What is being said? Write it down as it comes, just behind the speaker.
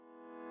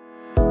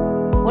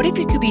What if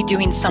you could be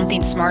doing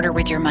something smarter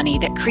with your money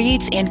that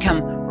creates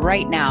income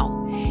right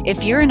now?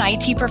 If you're an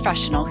IT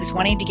professional who's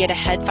wanting to get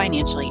ahead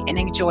financially and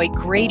enjoy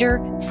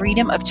greater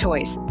freedom of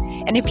choice,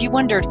 and if you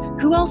wondered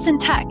who else in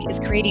tech is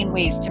creating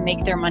ways to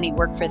make their money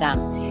work for them,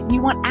 and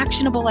you want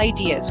actionable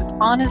ideas with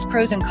honest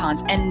pros and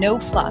cons and no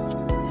fluff,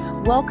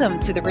 welcome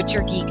to the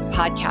Richer Geek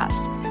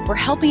podcast. We're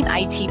helping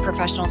IT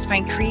professionals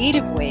find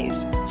creative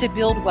ways to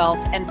build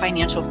wealth and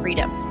financial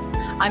freedom.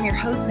 I'm your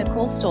host,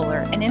 Nicole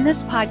Stoller, and in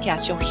this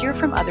podcast, you'll hear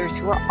from others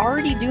who are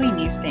already doing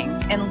these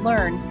things and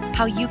learn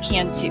how you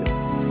can too.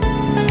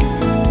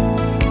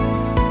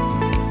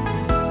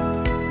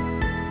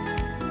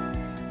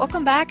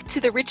 Welcome back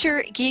to the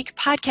Richer Geek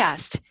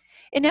podcast.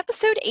 In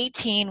episode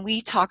 18,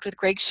 we talked with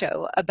Greg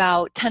Show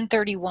about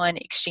 1031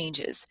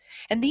 exchanges,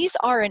 and these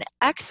are an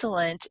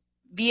excellent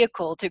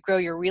vehicle to grow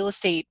your real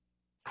estate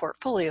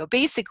portfolio.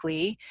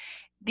 Basically,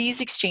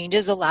 these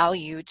exchanges allow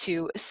you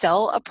to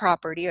sell a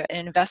property, an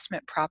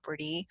investment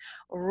property,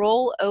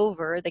 roll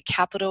over the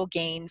capital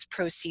gains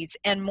proceeds,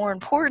 and more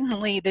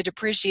importantly, the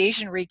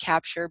depreciation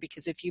recapture,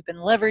 because if you've been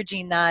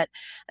leveraging that,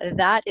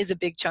 that is a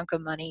big chunk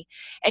of money,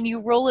 and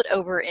you roll it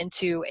over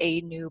into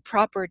a new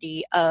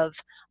property of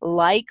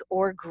like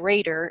or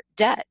greater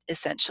debt,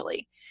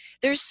 essentially.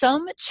 There's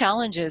some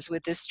challenges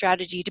with this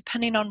strategy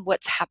depending on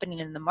what's happening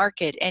in the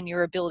market and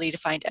your ability to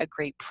find a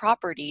great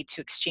property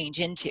to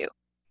exchange into.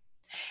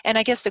 And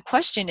I guess the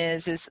question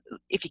is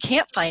if you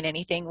can't find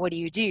anything, what do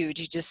you do?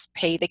 Do you just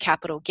pay the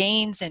capital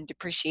gains and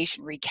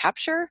depreciation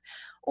recapture?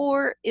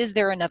 Or is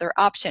there another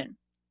option?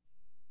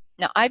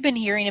 Now, I've been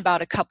hearing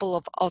about a couple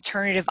of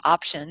alternative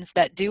options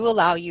that do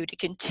allow you to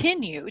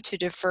continue to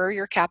defer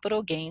your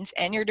capital gains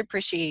and your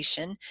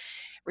depreciation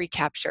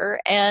recapture.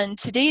 And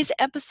today's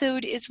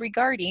episode is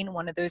regarding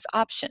one of those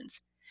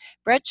options.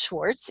 Brett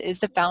Schwartz is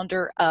the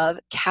founder of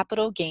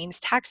Capital Gains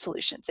Tax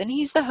Solutions, and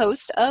he's the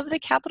host of the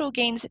Capital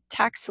Gains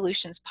Tax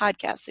Solutions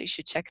podcast, so you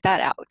should check that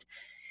out.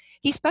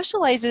 He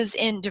specializes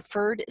in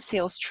deferred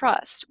sales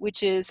trust,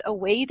 which is a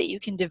way that you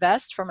can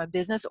divest from a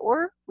business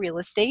or real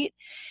estate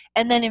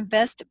and then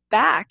invest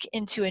back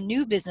into a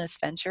new business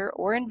venture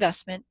or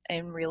investment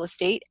in real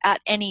estate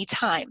at any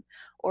time,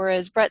 or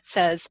as Brett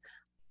says,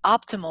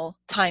 optimal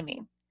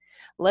timing.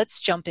 Let's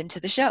jump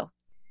into the show.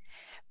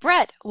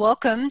 Brett,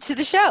 welcome to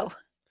the show.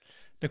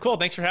 Nicole,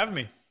 thanks for having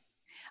me.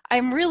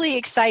 I'm really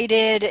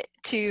excited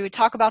to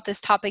talk about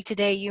this topic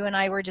today. You and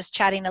I were just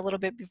chatting a little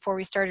bit before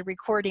we started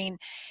recording,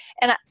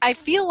 and I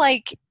feel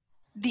like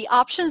the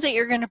options that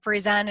you're going to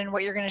present and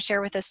what you're going to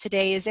share with us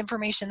today is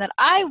information that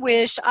I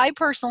wish I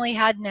personally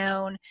had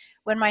known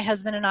when my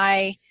husband and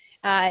I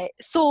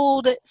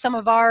sold some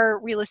of our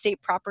real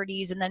estate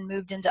properties and then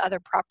moved into other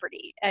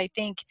property. I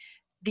think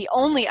the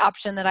only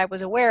option that I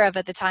was aware of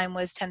at the time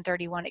was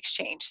 1031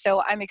 exchange.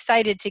 So I'm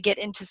excited to get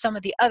into some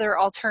of the other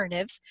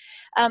alternatives.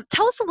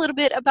 Tell us a little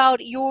bit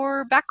about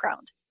your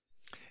background.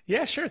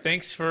 Yeah, sure.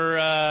 Thanks for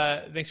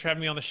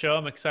having me on the show.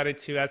 I'm excited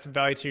to add some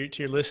value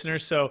to your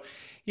listeners. So,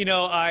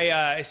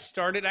 I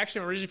started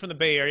actually originally from the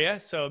Bay Area,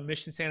 so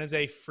Mission, San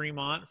Jose,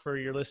 Fremont for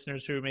your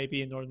listeners who may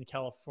be in Northern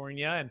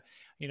California.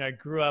 And I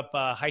grew up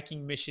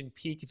hiking Mission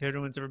Peak. If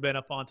everyone's ever been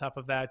up on top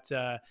of that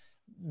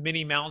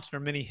mini mountain or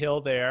mini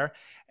hill there,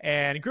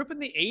 and grew up in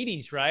the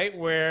 80s, right,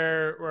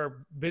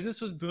 where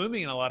business was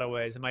booming in a lot of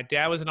ways. And my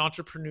dad was an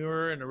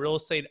entrepreneur and a real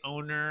estate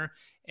owner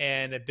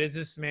and a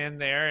businessman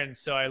there. And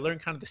so I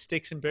learned kind of the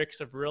sticks and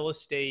bricks of real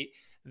estate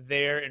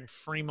there in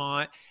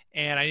Fremont.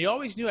 And I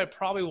always knew I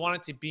probably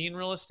wanted to be in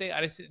real estate.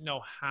 I just didn't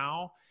know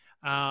how.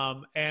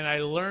 And I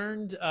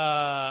learned,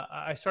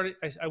 I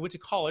went to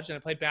college and I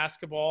played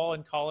basketball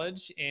in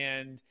college,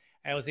 and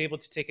I was able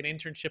to take an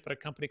internship at a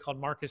company called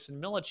Marcus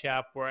and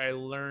Millichap, where I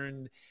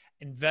learned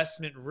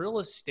investment real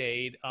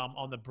estate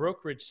on the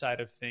brokerage side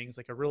of things,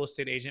 like a real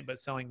estate agent, but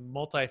selling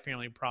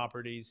multifamily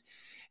properties.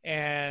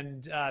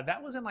 And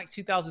that was in like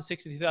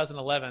 2006 to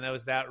 2011. That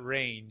was that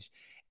range.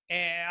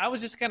 And I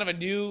was just kind of a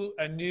new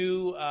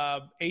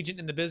agent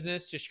in the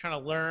business, just trying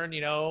to learn.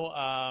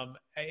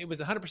 It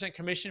was 100%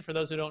 commission for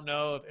those who don't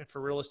know.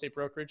 For real estate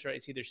brokerage, right?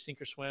 It's either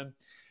sink or swim.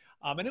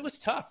 And it was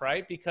tough,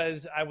 right?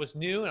 Because I was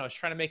new and I was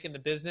trying to make it in the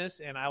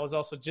business, and I was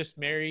also just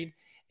married,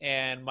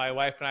 and my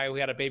wife and I, we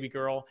had a baby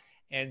girl.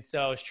 And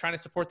so I was trying to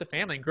support the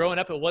family. And growing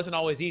up, it wasn't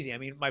always easy. I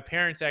mean, my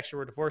parents actually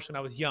were divorced when I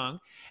was young,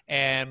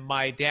 and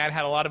my dad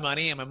had a lot of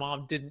money and my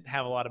mom didn't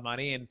have a lot of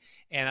money.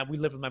 And we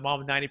lived with my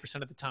mom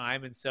 90% of the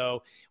time. And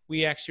so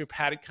we actually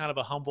had kind of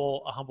a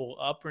humble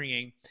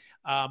upbringing.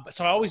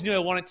 So I always knew I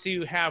wanted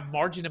to have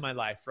margin in my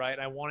life, right?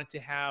 I wanted to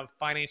have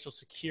financial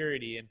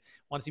security and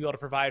wanted to be able to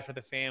provide for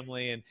the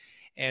family.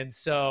 And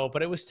so,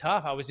 but it was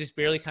tough. I was just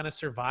barely kind of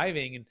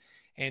surviving.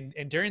 And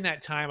during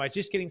that time, I was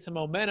just getting some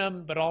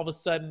momentum, but all of a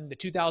sudden the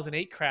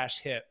 2008 crash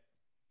hit,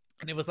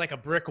 and it was like a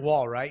brick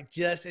wall, right?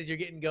 Just as you're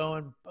getting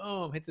going,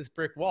 boom, hit this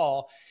brick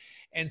wall.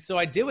 And so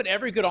I did what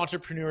every good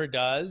entrepreneur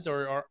does,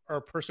 or a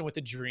person with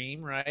a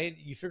dream, right?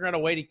 You figure out a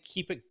way to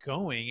keep it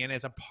going. And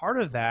as a part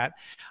of that,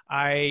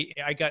 I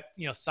got,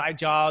 side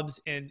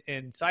jobs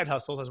and side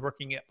hustles. I was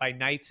working by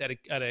nights at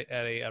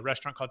a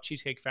restaurant called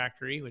Cheesecake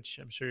Factory, which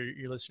I'm sure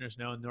your listeners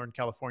know, in Northern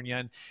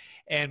California.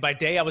 And by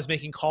day, I was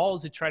making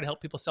calls to try to help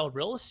people sell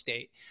real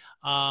estate.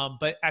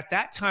 But at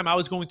that time, I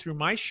was going through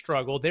my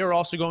struggle. They were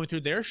also going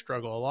through their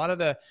struggle. A lot of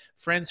the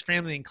friends,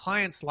 family, and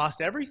clients lost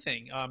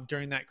everything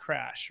during that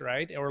crash,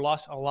 right? Or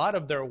lost a lot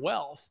of their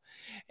wealth,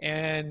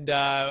 and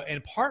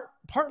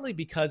partly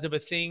because of a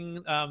thing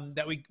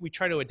that we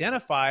try to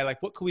identify,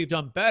 like what could we have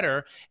done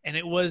better, and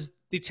it was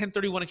the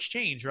 1031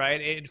 exchange, right?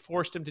 It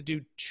forced them to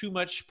do too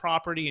much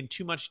property and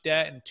too much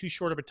debt and too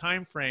short of a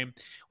time frame,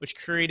 which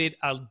created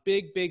a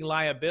big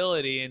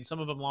liability, and some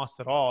of them lost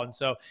it all. And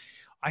so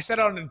I set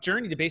out on a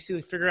journey to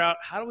basically figure out,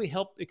 how do we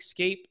help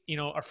escape,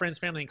 our friends,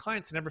 family, and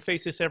clients to never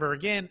face this ever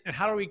again? And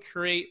how do we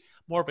create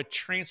more of a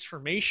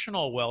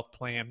transformational wealth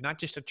plan, not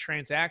just a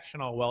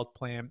transactional wealth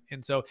plan?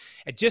 And so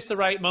at just the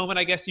right moment,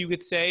 I guess you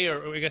could say,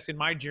 or I guess in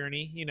my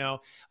journey,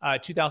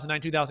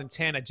 2009,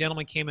 2010, a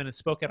gentleman came in and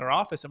spoke at our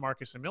office at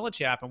Marcus and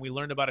Millichap, and we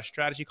learned about a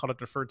strategy called a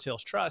deferred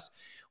sales trust,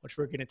 which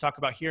we're going to talk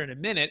about here in a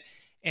minute.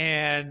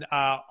 And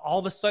all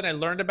of a sudden I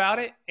learned about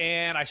it,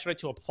 and I started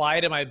to apply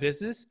it in my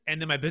business,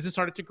 and then my business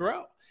started to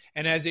grow.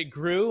 And as it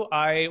grew,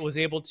 I was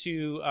able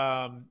to,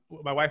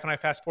 my wife and I,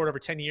 fast forward over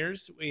 10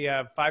 years, we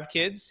have 5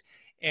 kids,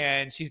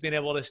 and she's been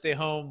able to stay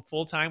home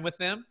full time with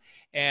them.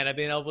 And I've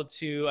been able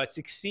to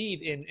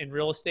succeed in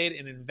real estate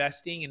and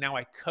investing. And now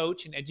I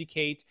coach and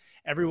educate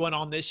everyone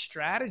on this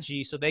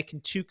strategy so they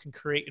can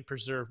create and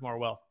preserve more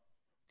wealth.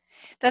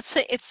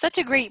 It's such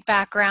a great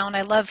background.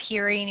 I love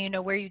hearing,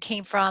 where you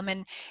came from.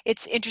 And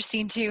it's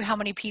interesting too, how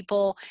many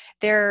people,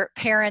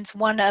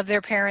 one of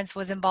their parents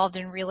was involved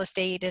in real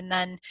estate. And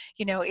then,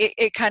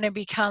 it kind of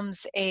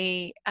becomes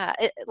like,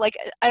 I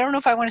don't know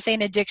if I want to say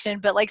an addiction,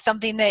 but like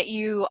something that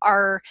you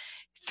are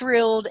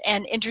thrilled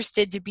and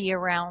interested to be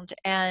around.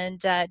 And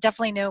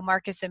definitely know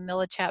Marcus and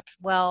Millichap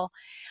well.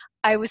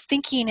 I was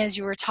thinking, as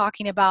you were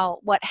talking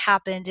about what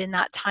happened in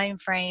that time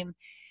frame,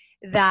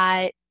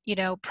 that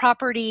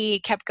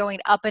property kept going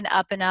up and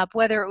up and up,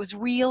 whether it was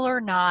real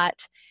or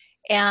not.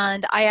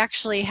 And I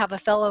actually have a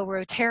fellow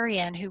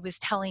Rotarian who was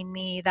telling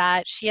me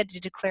that she had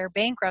to declare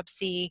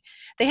bankruptcy.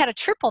 They had a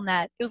triple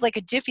net. It was like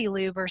a Jiffy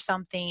Lube or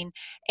something,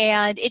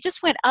 and it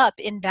just went up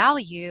in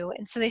value.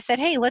 And so they said,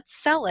 hey, let's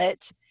sell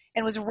it.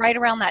 And it was right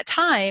around that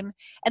time.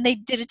 And they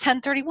did a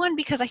 1031,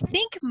 because I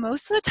think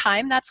most of the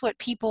time that's what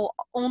people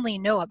only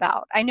know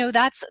about. I know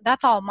that's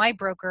all my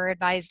broker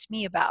advised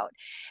me about.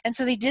 And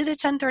so they did a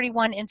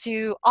 1031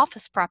 into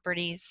office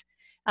properties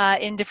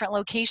in different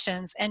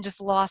locations, and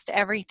just lost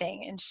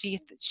everything. And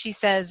she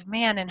says,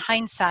 man, in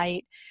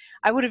hindsight,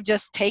 I would have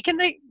just taken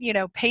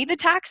paid the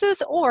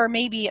taxes, or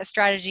maybe a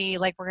strategy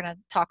like we're going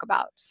to talk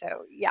about.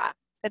 So yeah,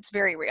 that's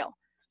very real.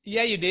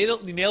 Yeah, you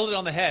nailed it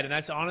on the head. And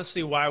that's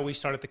honestly why we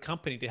started the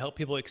company, to help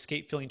people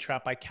escape feeling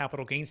trapped by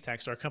capital gains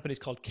tax. So our company is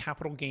called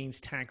Capital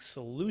Gains Tax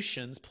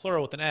Solutions,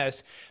 plural with an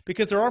S,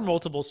 because there are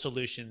multiple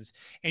solutions.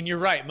 And you're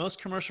right, most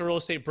commercial real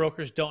estate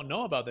brokers don't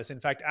know about this. In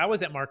fact, I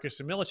was at Marcus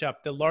and Millichap,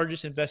 the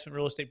largest investment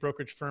real estate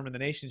brokerage firm in the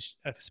nation,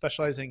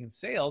 specializing in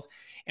sales.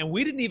 And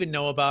we didn't even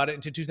know about it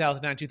until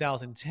 2009,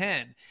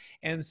 2010.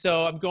 And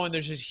so I'm going,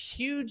 there's this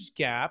huge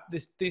gap.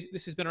 This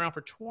has been around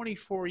for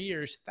 24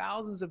 years,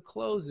 thousands of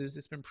closes.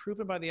 It's been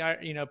proven by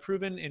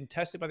proven and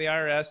tested by the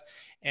IRS,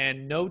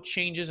 and no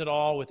changes at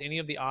all with any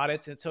of the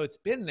audits. And so it's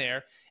been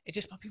there. It's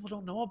just people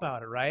don't know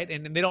about it, right?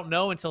 And they don't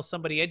know until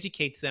somebody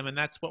educates them. And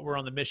that's what we're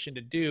on the mission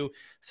to do,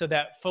 so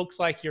that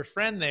folks like your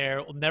friend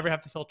there will never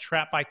have to feel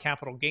trapped by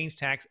capital gains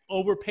tax,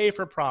 overpay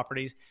for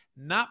properties,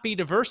 not be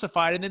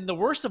diversified, and then the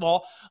worst of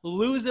all,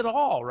 lose it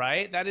all,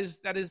 right? That is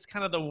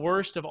kind of the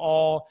worst of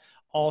all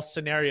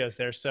scenarios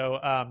there. So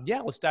yeah,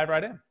 let's dive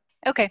right in.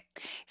 Okay.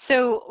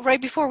 So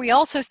right before we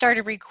also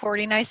started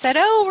recording, I said,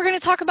 oh, we're going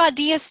to talk about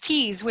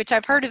DSTs, which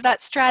I've heard of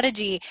that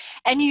strategy.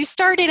 And you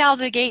started out of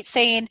the gate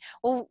saying,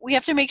 well, we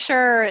have to make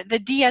sure the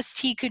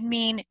DST could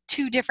mean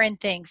 2 different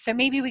things. So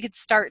maybe we could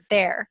start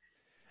there.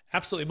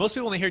 Absolutely. Most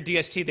people, when they hear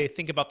DST, they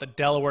think about the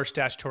Delaware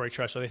Statutory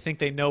Trust, so they think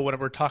they know what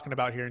we're talking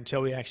about here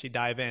until we actually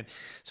dive in.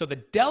 So the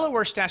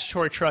Delaware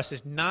Statutory Trust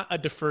is not a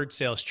deferred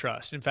sales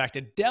trust. In fact,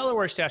 a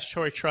Delaware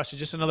Statutory Trust is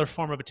just another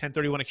form of a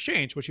 1031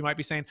 exchange, which you might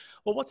be saying,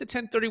 well, what's a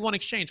 1031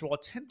 exchange? Well,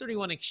 a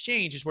 1031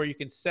 exchange is where you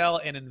can sell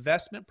an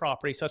investment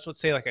property. So let's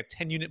say like a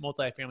 10-unit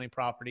multifamily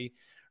property,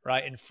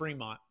 right, in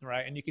Fremont,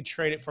 right? And you could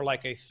trade it for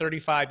like a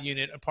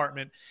 35-unit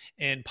apartment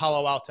in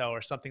Palo Alto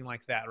or something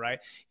like that, right?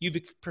 You've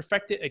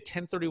perfected a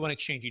 1031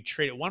 exchange. You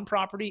traded one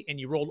property and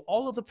you rolled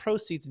all of the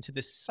proceeds into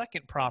the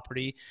second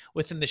property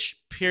within the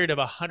period of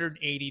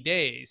 180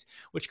 days,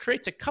 which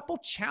creates a couple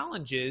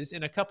challenges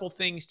and a couple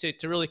things to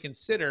really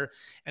consider.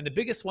 And the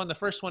biggest one, the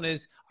first one,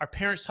 is our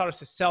parents taught us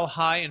to sell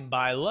high and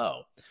buy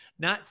low.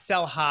 Not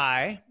sell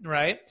high,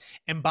 right,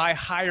 and buy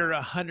higher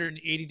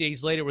 180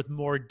 days later with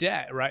more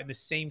debt, right, in the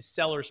same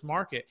seller's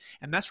market.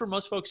 And that's where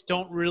most folks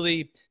don't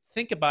really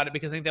think about it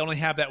because I think they only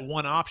have that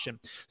one option.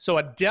 So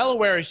a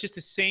Delaware is just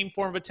the same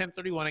form of a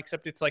 1031,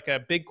 except it's like a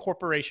big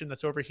corporation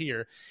that's over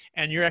here,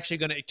 and you're actually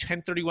going to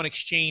 1031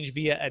 exchange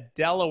via a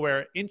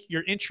Delaware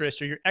your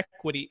interest or your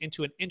equity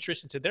into an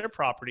interest into their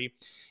property,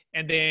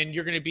 and then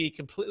you're going to be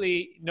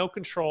completely no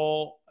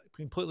control,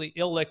 completely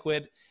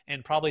illiquid,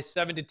 and probably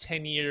 7 to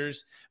 10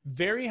 years,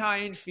 very high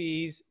in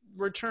fees,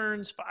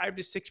 returns 5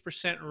 to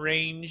 6%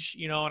 range,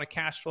 on a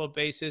cash flow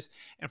basis.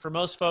 And for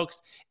most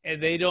folks,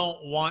 they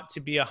don't want to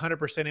be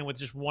 100% in with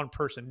just one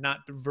person,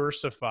 not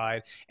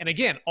diversified. And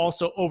again,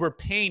 also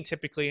overpaying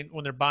typically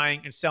when they're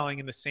buying and selling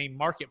in the same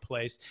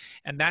marketplace.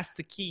 And that's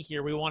the key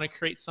here. We want to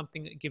create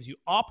something that gives you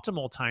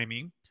optimal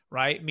timing,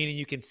 right? Meaning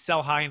you can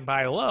sell high and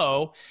buy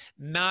low,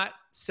 not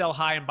sell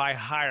high and buy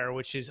higher,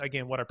 which is,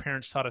 again, what our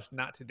parents taught us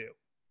not to do.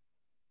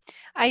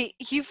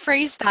 You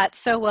phrased that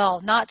so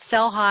well, not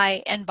sell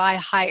high and buy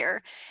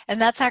higher.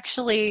 And that's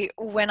actually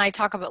when I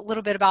talk a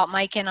little bit about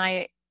Mike and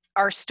I,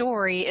 our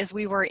story is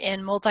we were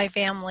in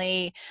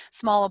multifamily,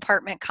 small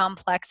apartment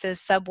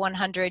complexes, sub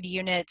 100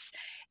 units.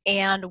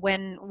 And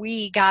when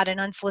we got an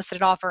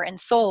unsolicited offer and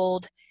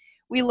sold,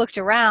 we looked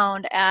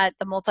around at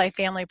the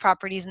multifamily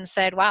properties and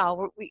said,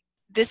 wow,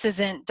 this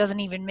doesn't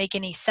even make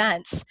any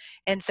sense.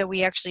 And so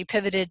we actually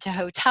pivoted to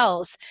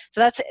hotels.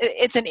 So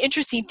it's an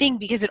interesting thing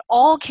because it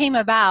all came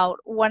about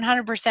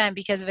 100%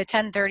 because of a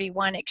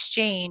 1031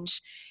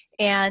 exchange.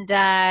 And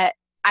I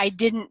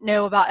didn't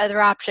know about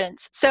other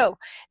options. So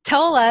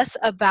tell us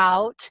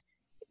about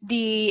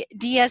the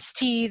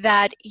DST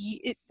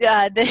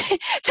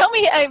tell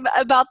me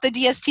about the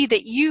DST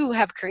that you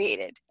have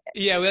created.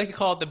 Yeah, we like to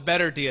call it the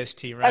better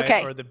DST, right?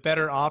 Okay. Or the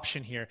better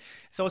option here.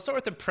 So let's start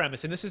with the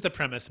premise, and this is the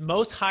premise.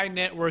 Most high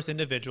net worth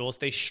individuals,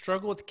 they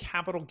struggle with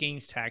capital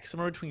gains tax,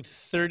 somewhere between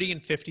 30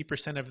 and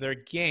 50% of their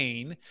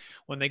gain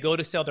when they go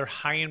to sell their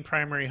high-end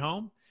primary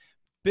home,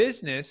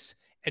 business,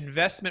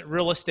 investment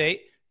real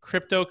estate,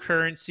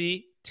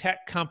 cryptocurrency,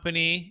 tech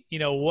company,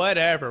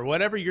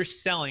 whatever you're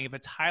selling, if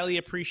it's highly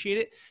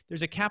appreciated,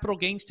 there's a capital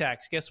gains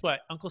tax. Guess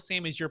what? Uncle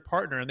Sam is your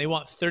partner and they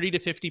want 30 to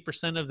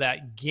 50% of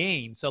that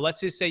gain. So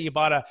let's just say you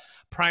bought a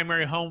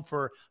primary home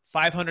for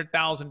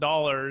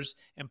 $500,000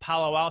 in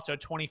Palo Alto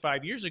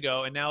 25 years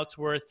ago, and now it's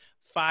worth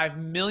 $5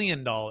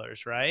 million,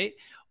 right?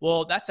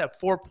 Well, that's a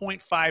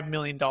 $4.5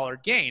 million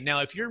gain.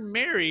 Now, if you're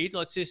married,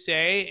 let's just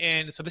say,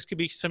 and so this could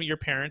be some of your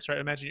parents, right?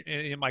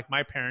 Imagine like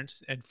my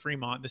parents in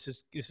Fremont, this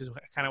is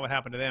kind of what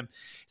happened to them.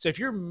 So if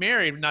you're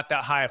married, not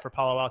that high for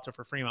Palo Alto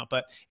for Fremont,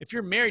 but if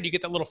you're married, you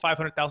get that little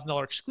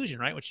 $500,000 exclusion,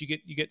 right? Which you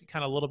get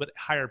kind of a little bit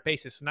higher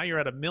basis. So now you're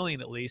at $1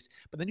 million at least,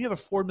 but then you have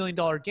a $4 million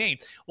gain.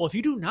 Well, if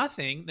you do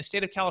nothing, the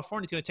state of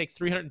California is going to take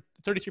 33%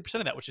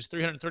 of that, which is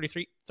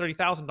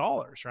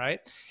 $330,000, right?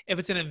 If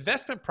it's an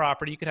investment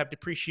property, you could have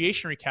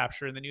depreciation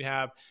recapture, and then you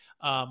have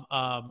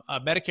a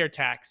Medicare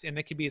tax, and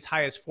that could be as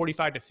high as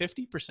 45 to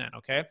 50%,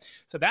 okay?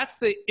 So that's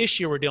the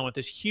issue we're dealing with,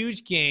 this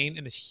huge gain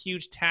and this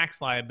huge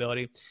tax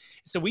liability.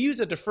 So we use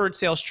a deferred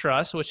sales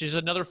trust, which is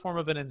another form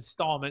of an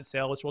installment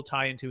sale, which we'll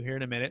tie into here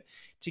in a minute,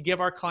 to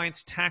give our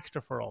clients tax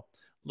deferral,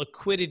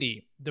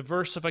 liquidity,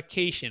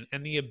 diversification,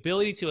 and the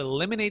ability to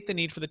eliminate the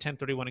need for the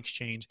 1031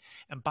 exchange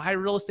and buy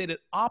real estate at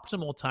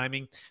optimal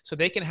timing so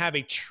they can have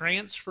a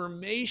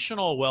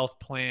transformational wealth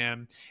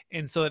plan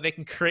and so that they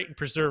can create and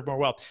preserve more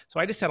wealth. So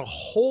I just said a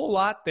whole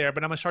lot there,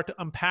 but I'm going to start to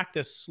unpack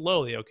this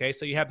slowly, okay?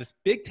 So you have this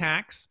big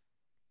tax.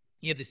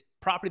 You have this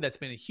property that's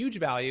been a huge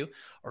value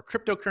or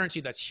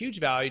cryptocurrency that's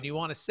huge value and you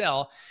want to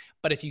sell.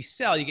 But if you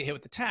sell, you get hit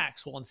with the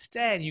tax. Well,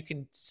 instead, you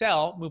can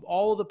sell, move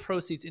all of the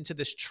proceeds into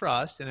this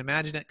trust, and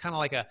imagine it kind of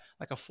like a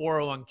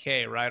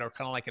 401k, right? Or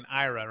kind of like an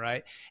IRA,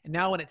 right? And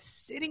now when it's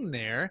sitting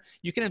there,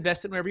 you can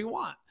invest it wherever you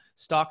want.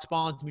 Stocks,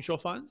 bonds, mutual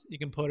funds. You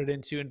can put it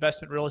into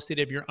investment real estate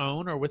of your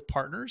own or with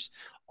partners,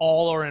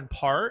 all or in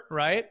part,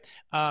 right?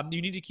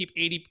 You need to keep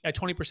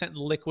 20%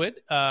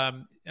 liquid,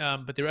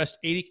 but the rest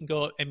 80 can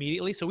go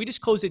immediately. So we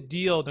just closed a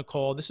deal,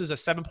 Nicole. This is a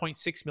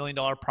 $7.6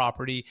 million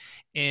property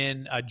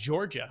in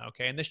Georgia,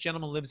 okay? And this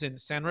gentleman lives in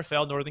San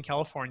Rafael, Northern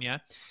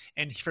California.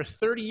 And for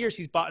 30 years,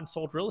 he's bought and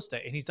sold real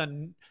estate. And he's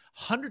done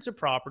hundreds of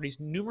properties,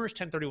 numerous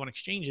 1031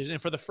 exchanges. And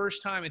for the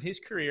first time in his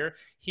career,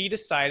 he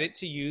decided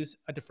to use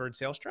a deferred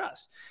sales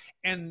trust.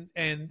 And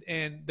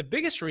the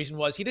biggest reason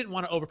was he didn't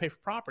want to overpay for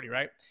property,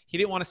 right? He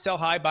didn't want to sell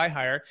high, buy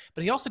higher,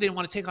 but he also didn't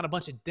want to take on a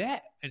bunch of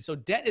debt. And so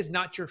debt is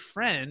not your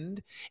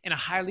friend in a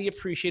highly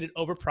appreciated,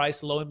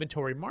 overpriced, low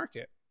inventory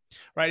market,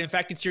 right? In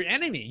fact, it's your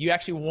enemy. You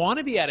actually want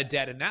to be out of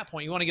debt at that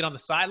point. You want to get on the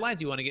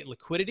sidelines. You want to get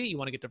liquidity. You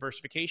want to get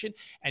diversification,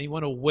 and you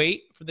want to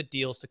wait for the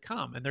deals to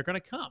come. And they're going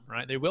to come,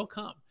 right? They will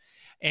come.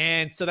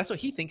 And so that's what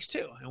he thinks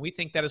too. And we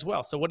think that as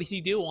well. So what did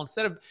he do? Well,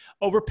 instead of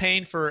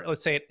overpaying for,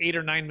 let's say, an $8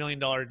 or $9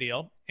 million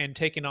deal and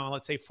taking on,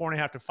 let's say,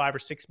 $4.5 to $5 or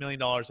 $6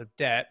 million of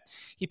debt,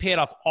 he paid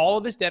off all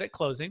of his debt at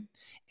closing,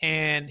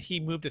 and he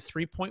moved to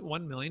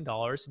 $3.1 million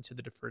into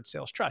the deferred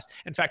sales trust.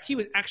 In fact, he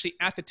was actually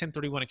at the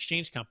 1031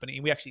 exchange company,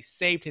 and we actually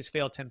saved his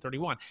failed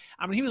 1031.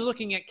 I mean, he was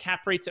looking at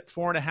cap rates at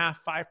 4.5%,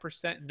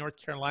 5% in North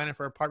Carolina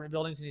for apartment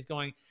buildings, and he's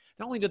going,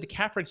 not only do the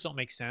cap rates don't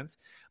make sense,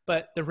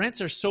 but the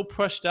rents are so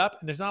pushed up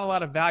and there's not a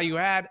lot of value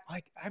add.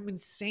 Like, I'm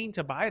insane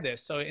to buy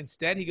this. So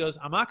instead he goes,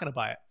 I'm not going to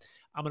buy it.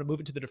 I'm going to move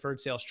into the deferred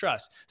sales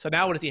trust. So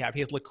now what does he have? He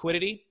has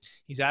liquidity.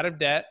 He's out of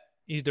debt.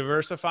 He's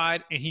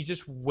diversified, and he's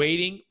just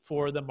waiting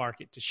for the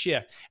market to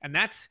shift. And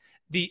that's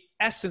the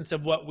essence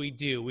of what we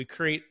do. We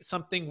create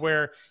something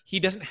where he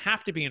doesn't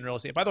have to be in real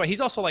estate. By the way,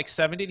 he's also like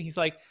 70, and he's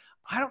like,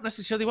 I don't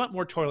necessarily want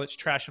more toilets,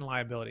 trash, and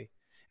liability.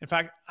 In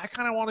fact, I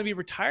kind of want to be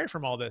retired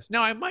from all this.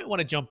 Now, I might want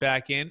to jump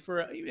back in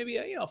for maybe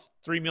a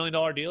 $3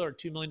 million deal or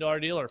 $2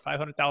 million deal or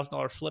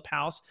 $500,000 flip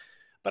house.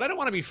 But I don't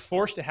want to be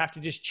forced to have to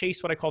just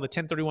chase what I call the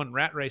 1031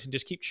 rat race and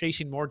just keep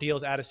chasing more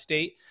deals out of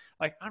state.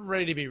 Like, I'm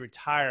ready to be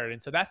retired.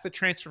 And so that's the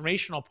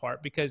transformational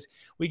part, because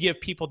we give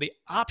people the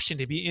option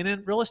to be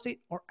in real estate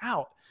or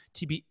out,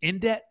 to be in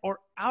debt or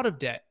out of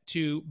debt,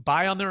 to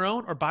buy on their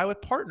own or buy with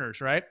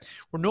partners, right?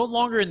 We're no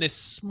longer in this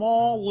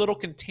small little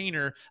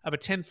container of a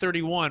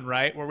 1031,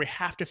 right, where we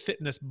have to fit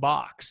in this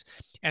box.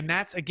 And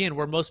that's, again,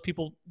 where most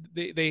people,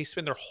 they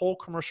spend their whole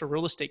commercial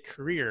real estate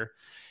career.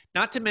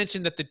 Not to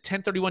mention that the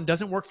 1031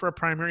 doesn't work for a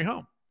primary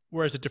home,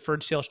 whereas a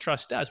deferred sales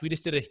trust does. We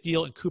just did a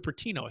deal in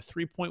Cupertino, a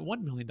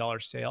 $3.1 million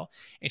sale,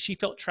 and she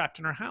felt trapped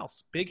in her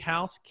house. Big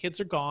house, kids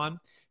are gone.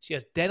 She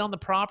has debt on the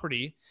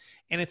property,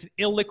 and it's an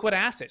illiquid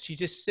asset. She's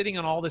just sitting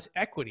on all this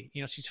equity.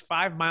 She's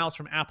 5 miles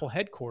from Apple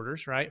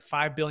headquarters, right?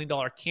 $5 billion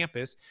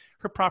campus.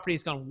 Her property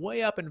has gone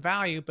way up in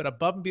value, but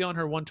above and beyond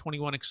her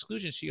 121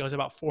 exclusion, she owes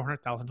about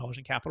 $400,000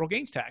 in capital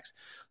gains tax.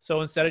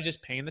 So instead of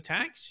just paying the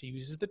tax, she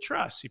uses the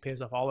trust. She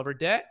pays off all of her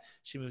debt.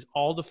 She moves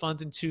all the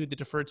funds into the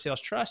deferred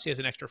sales trust. She has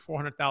an extra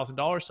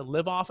 $400,000 to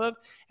live off of,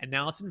 and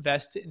now it's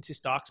invested into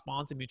stocks,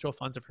 bonds, and mutual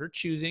funds of her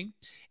choosing,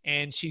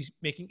 and she's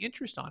making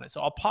interest on it.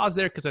 So I'll pause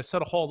there because I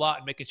said a whole lot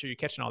and making sure you're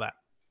catching all that.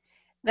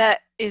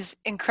 That is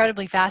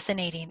incredibly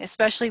fascinating,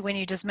 especially when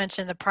you just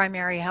mentioned the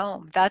primary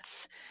home.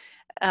 That's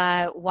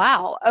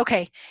wow.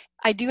 Okay.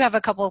 I do have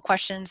a couple of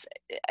questions.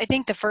 I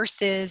think the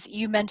first is,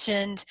 you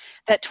mentioned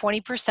that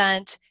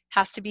 20%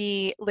 has to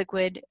be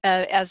liquid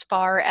as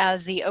far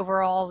as the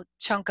overall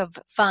chunk of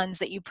funds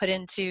that you put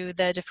into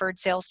the deferred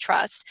sales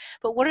trust.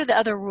 But what are the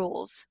other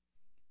rules?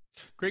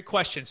 Great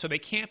question. So they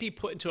can't be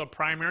put into a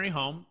primary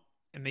home,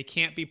 and they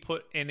can't be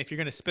put, and if you're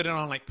going to spit it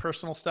on like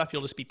personal stuff,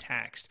 you'll just be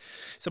taxed.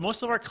 So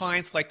most of our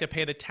clients like to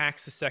pay the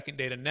tax the second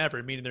day to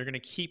never, meaning they're going to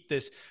keep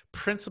this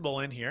principal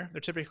in here.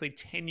 They're typically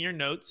 10-year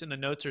notes, and the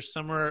notes are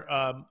somewhere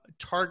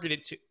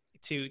targeted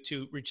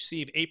to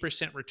receive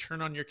 8% return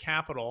on your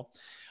capital,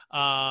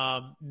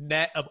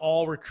 net of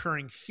all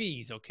recurring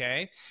fees,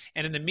 okay?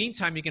 And in the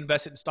meantime, you can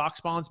invest it in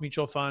stocks, bonds,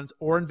 mutual funds,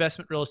 or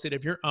investment real estate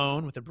of your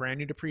own with a brand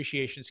new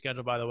depreciation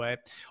schedule, by the way,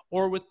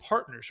 or with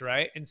partners,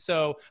 right? And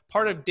so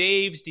part of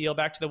Dave's deal,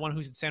 back to the one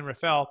who's in San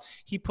Rafael,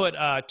 he put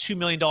 $2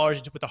 million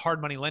with a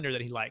hard money lender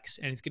that he likes,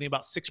 and he's getting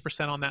about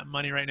 6% on that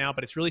money right now,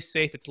 but it's really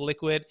safe. It's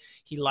liquid.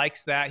 He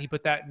likes that. He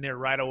put that in there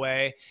right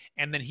away,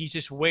 and then he's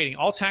just waiting.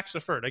 All tax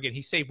deferred. Again,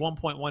 he saved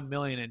 $1.1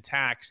 million in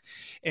tax.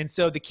 And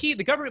so the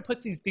government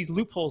puts these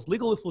loopholes,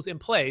 legal loopholes in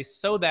place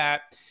so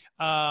that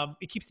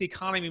it keeps the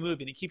economy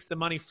moving. It keeps the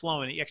money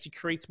flowing. It actually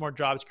creates more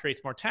jobs,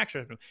 creates more tax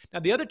revenue. Now,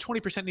 the other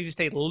 20% needs to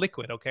stay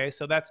liquid, okay?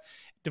 So that's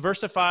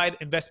diversified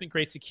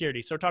investment-grade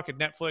security. So we're talking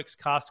Netflix,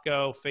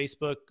 Costco,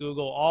 Facebook,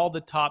 Google, all the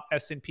top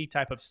S&P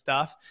type of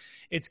stuff.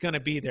 It's going to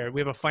be there.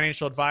 We have a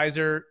financial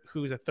advisor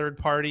who's a third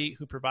party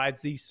who provides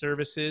these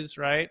services,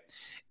 right?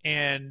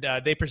 And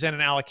they present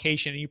an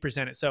allocation, and you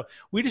present it. So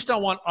we just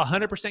don't want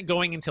 100%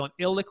 going into an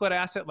illiquid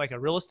asset like a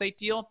real estate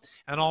deal,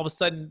 and all of a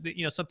sudden,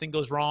 something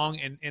goes wrong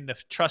and the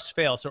trust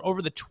fails. So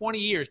over the 20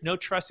 years, no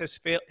trust has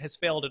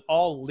failed at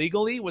all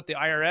legally with the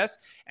IRS,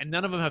 and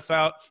none of them have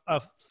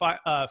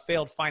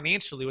failed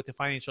financially with the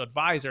financial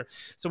advisor.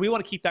 So we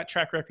want to keep that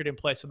track record in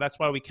place. So that's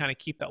why we kind of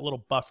keep that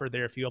little buffer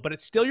there, if you will. But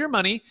it's still your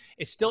money.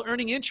 It's still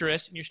earning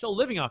interest, and you're still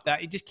living off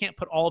that. You just can't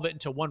put all of it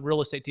into one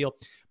real estate deal.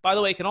 By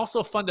the way, it can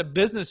also fund a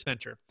business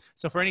venture.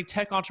 So for any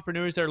tech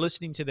entrepreneurs that are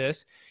listening to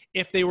this,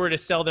 if they were to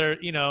sell their,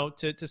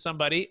 to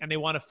somebody and they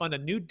want to fund a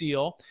new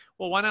deal,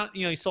 well, why not,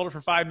 you sold it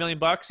for $5 million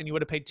and you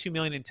would have paid $2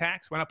 million in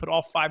tax. Why not put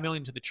all $5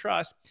 million to the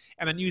trust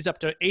and then use up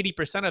to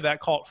 80% of that,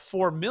 call it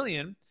 $4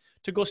 million,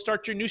 to go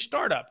start your new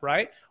startup,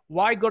 right?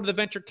 Why go to the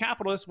venture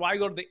capitalist? Why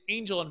go to the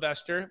angel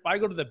investor? Why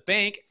go to the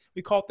bank?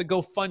 We call it the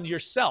go fund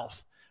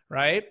yourself,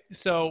 right?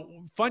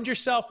 So fund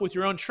yourself with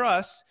your own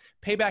trust,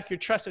 pay back your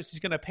trust, which is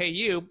going to pay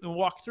you, and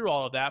walk through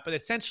all of that. But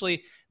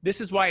essentially,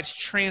 this is why it's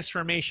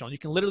transformational. You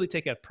can literally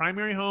take a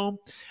primary home,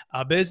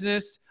 a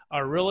business,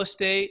 a real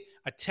estate,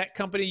 a tech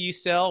company you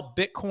sell,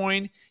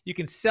 Bitcoin. You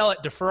can sell it,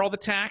 defer all the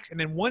tax. And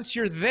then once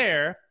you're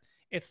there,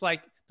 it's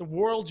like the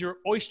world's your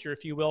oyster,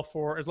 if you will,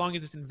 for as long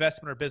as it's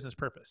investment or business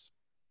purpose.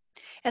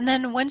 And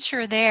then once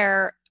you're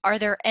there, are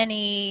there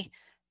any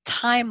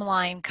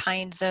timeline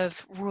kinds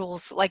of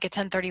rules like a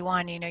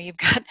 1031? You've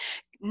got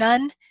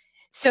none.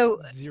 So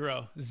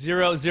Zero.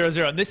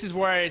 And this is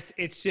where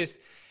it's just,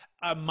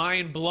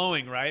 mind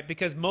blowing, right?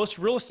 Because most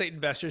real estate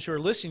investors who are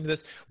listening to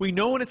this, we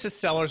know when it's a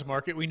seller's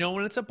market, we know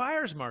when it's a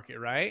buyer's market,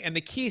 right? And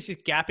the key is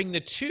just gapping the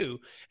two.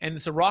 And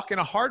it's a rock and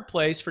a hard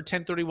place for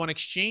 1031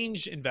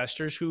 exchange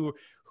investors who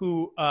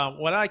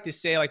what I like to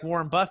say, like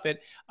Warren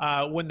Buffett,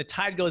 when the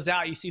tide goes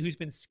out, you see who's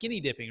been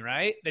skinny dipping,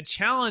 right? The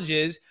challenge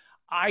is,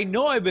 I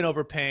know I've been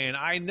overpaying.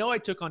 I know I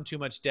took on too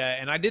much debt,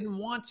 and I didn't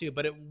want to,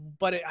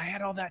 I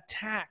had all that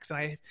tax,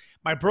 and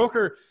my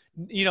broker.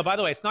 By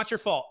the way, it's not your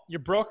fault. Your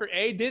broker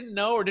didn't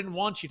know or didn't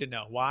want you to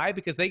know. Why?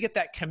 Because they get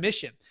that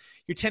commission.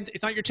 It's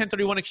not your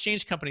 1031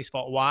 exchange company's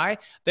fault. Why?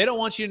 They don't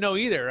want you to know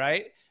either,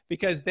 right?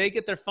 Because they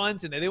get their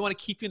funds in there. They want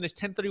to keep you in this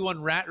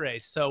 1031 rat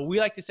race. So we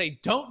like to say,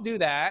 don't do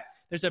that.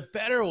 There's a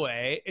better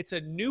way. It's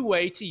a new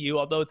way to you,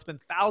 although it's been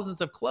thousands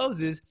of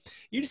closes.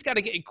 You just got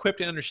to get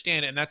equipped and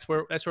understand it, and that's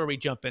where we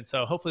jump in.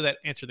 So hopefully that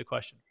answered the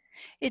question.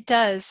 It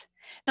does.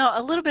 Now,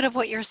 a little bit of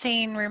what you're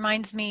saying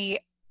reminds me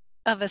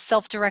of a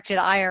self-directed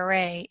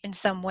IRA in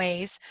some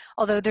ways,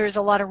 although there's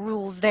a lot of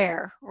rules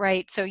there,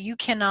 right? So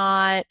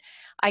I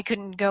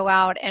couldn't go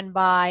out and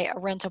buy a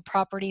rental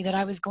property that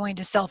I was going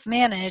to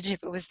self-manage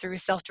if it was through a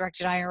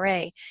self-directed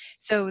IRA.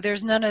 So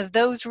there's none of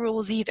those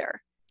rules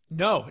either.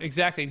 No,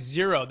 exactly.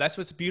 Zero. That's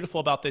what's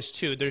beautiful about this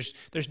too. There's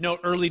no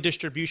early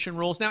distribution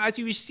rules. Now, as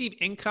you receive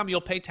income,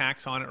 you'll pay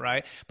tax on it,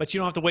 right? But you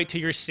don't have to wait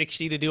till you're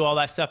 60 to do all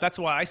that stuff. That's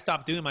why I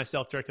stopped doing my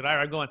self-directed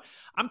IRA. I'm going,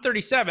 I'm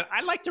 37.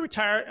 I'd like to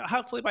retire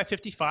hopefully by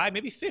 55,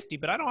 maybe 50,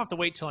 but I don't have to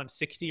wait till I'm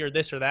 60 or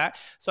this or that.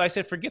 So I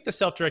said, forget the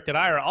self-directed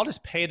IRA. I'll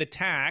just pay the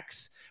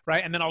tax,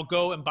 right? And then I'll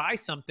go and buy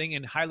something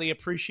and highly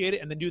appreciate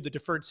it and then do the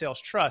deferred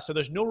sales trust. So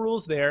there's no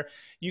rules there.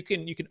 You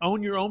can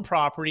own your own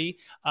property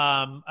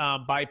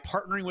by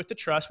partnering with the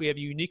trust. We have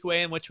a unique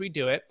way in which we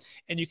do it.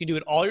 And you can do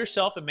it all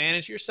yourself and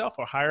manage it yourself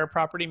or hire a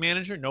property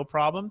manager, no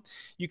problem.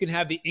 You can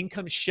have the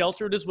income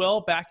sheltered as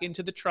well back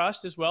into the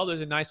trust as well.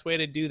 There's a nice way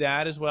to do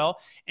that as well.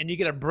 And you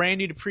get a brand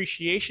new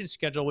depreciation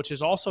schedule, which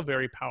is also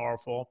very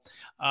powerful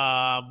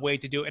way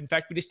to do it. In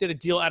fact, we just did a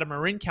deal out of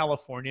Marin,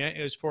 California.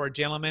 It was for a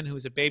gentleman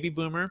who's a baby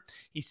boomer.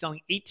 He's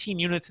selling 18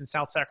 units in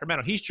South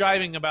Sacramento. He's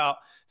driving about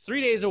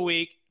 3 days a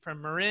week from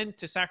Marin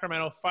to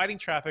Sacramento, fighting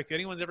traffic. If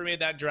anyone's ever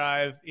made that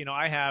drive,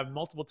 I have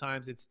multiple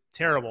times. It's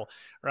terrible,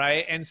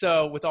 right? And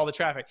so with all the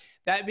traffic.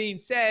 That being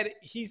said,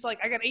 he's like,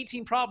 I got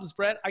 18 problems,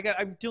 Brett.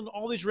 I'm dealing with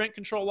all these rent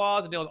control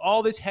laws. I'm dealing with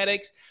all these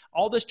headaches,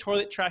 all this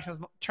toilet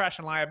trash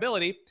and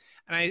liability.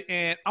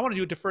 And I want to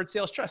do a deferred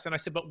sales trust. And I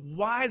said, but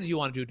why did you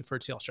want to do a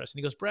deferred sales trust? And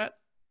he goes, Brett,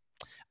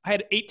 I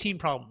had 18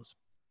 problems.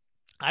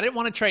 I didn't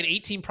want to trade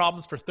 18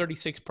 problems for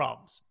 36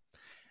 problems.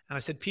 And I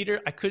said, Peter,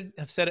 I couldn't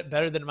have said it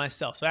better than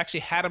myself. So I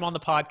actually had him on the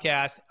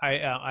podcast.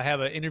 I have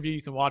an interview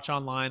you can watch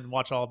online and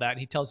watch all that. And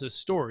he tells his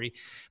story.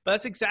 But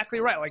that's exactly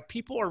right. Like,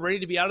 people are ready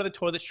to be out of the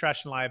toilets,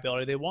 trash, and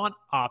liability. They want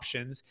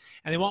options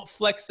and they want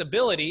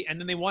flexibility. And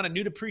then they want a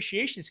new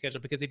depreciation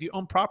schedule, because if you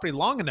own property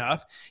long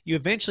enough, you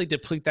eventually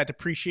deplete that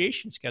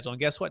depreciation schedule.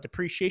 And guess what?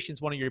 Depreciation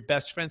is one of your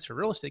best friends for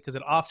real estate, because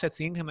it offsets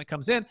the income that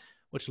comes in,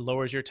 which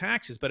lowers your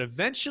taxes. But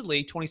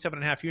eventually, 27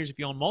 and a half years, if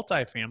you own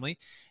multifamily,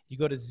 you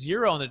go to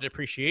zero on the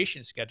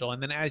depreciation schedule.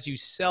 And then as you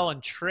sell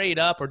and trade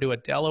up or do a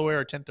Delaware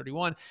or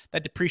 1031,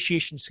 that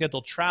depreciation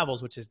schedule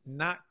travels, which is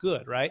not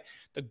good, right?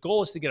 The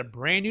goal is to get a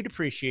brand new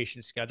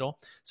depreciation schedule.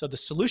 So the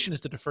solution is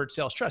the deferred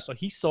sales trust. So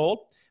he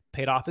sold,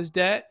 paid off his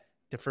debt,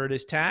 deferred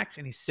his tax,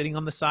 and he's sitting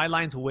on the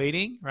sidelines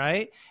waiting,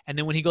 right? And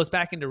then when he goes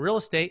back into real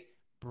estate,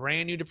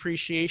 brand new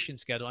depreciation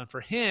schedule. And for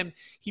him,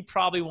 he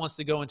probably wants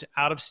to go into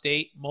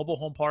out-of-state, mobile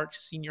home parks,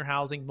 senior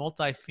housing,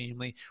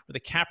 multifamily, where the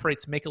cap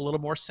rates make a little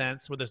more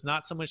sense, where there's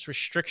not so much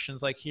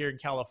restrictions like here in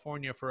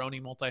California for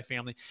owning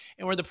multifamily,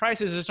 and where the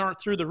prices just aren't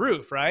through the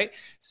roof, right?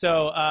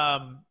 So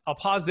I'll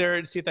pause there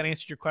and see if that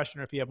answered your question,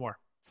 or if you have more.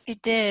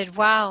 It did.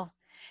 Wow.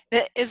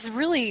 That is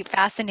really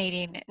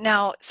fascinating.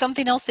 Now,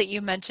 something else that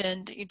you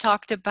mentioned, you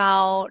talked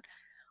about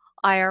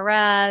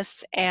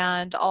IRS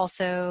and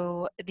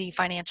also the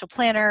financial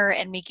planner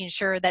and making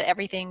sure that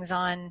everything's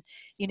on,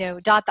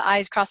 dot the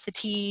I's, cross the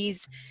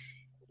T's,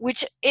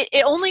 which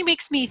it only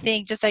makes me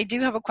think, I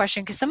do have a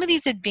question, because some of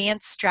these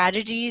advanced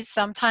strategies,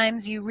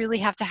 sometimes you really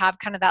have to have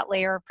kind of that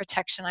layer of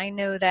protection. I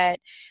know that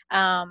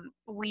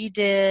we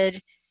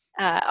did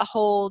a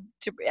whole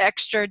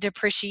extra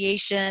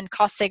depreciation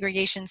cost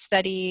segregation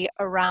study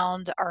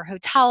around our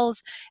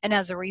hotels, and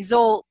as a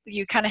result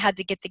you kind of had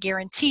to get the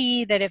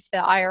guarantee that if the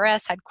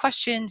IRS had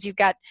questions, you've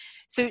got.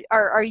 So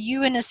are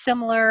you in a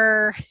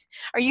similar,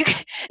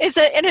 it's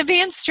an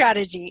advanced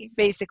strategy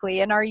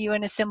basically, and are you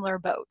in a similar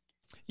boat?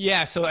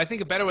 Yeah, so I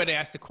think a better way to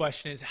ask the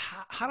question is,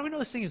 how do we know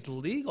this thing is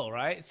legal,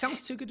 right? It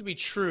sounds too good to be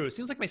true. It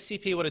seems like my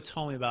CPA would have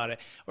told me about it.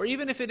 Or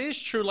even if it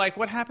is true, like,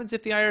 what happens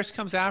if the IRS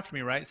comes after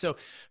me, right? So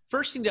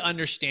first thing to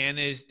understand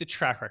is the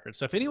track record.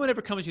 So if anyone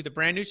ever comes with a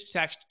brand new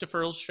tax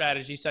deferral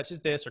strategy such as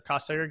this, or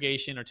cost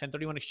segregation, or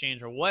 1031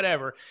 exchange, or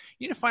whatever,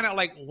 you need to find out,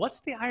 like, what's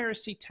the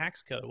IRC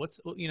tax code? It's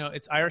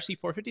IRC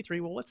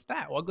 453. Well, what's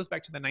that? Well, it goes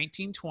back to the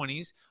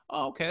 1920s.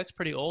 Oh, okay, that's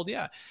pretty old,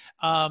 yeah.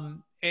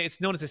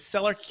 It's known as a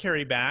seller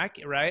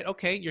carryback, right?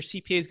 Okay, your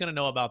CPA is going to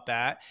know about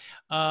that.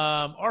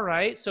 All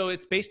right, so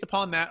it's based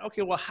upon that.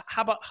 Okay, well,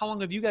 how about how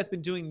long have you guys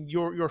been doing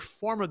your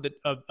form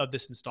of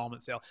this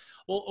installment sale?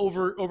 Well,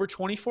 over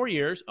 24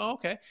 years. Oh,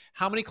 okay.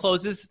 How many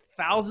closes?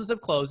 Thousands of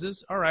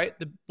closes. All right.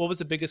 What was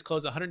the biggest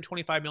close?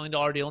 $125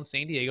 million deal in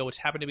San Diego, which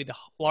happened to be the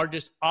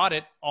largest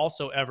audit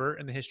also ever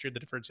in the history of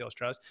the Deferred Sales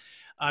Trust.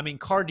 I mean,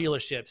 car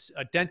dealerships,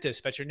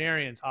 dentists,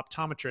 veterinarians,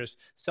 optometrists,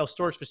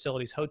 self-storage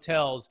facilities,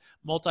 hotels,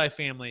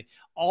 multifamily,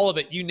 all of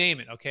it, you name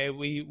it. Okay.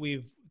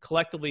 We've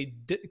collectively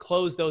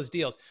closed those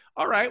deals.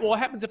 All right. Well, what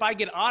happens if I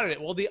get audited?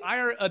 Well,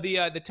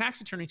 the tax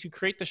attorneys who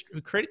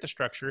created the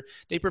structure,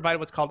 they provide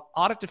what's called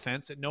audit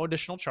defense at no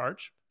additional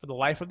charge for the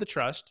life of the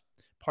trust,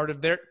 part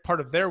of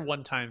their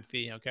one-time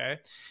fee, okay,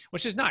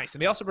 which is nice.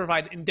 And they also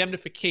provide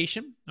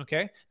indemnification,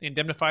 okay. They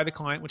indemnify the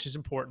client, which is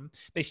important.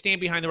 They stand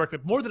behind the work.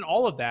 But more than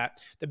all of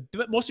that, the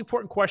most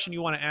important question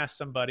you want to ask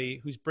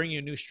somebody who's bringing you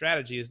a new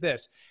strategy is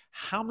this: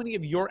 how many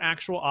of your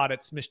actual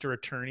audits, Mr.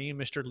 Attorney and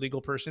Mr.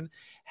 Legal Person,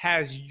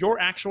 has your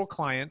actual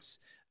clients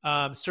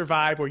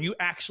survived where you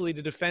actually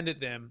defended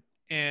them?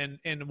 And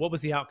what was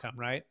the outcome,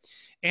 right?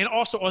 And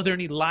also, are there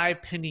any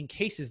live pending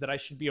cases that I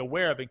should be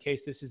aware of in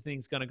case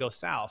thing's going to go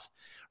south,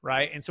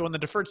 right? And so on the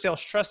deferred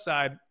sales trust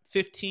side,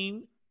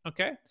 15,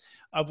 okay,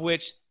 of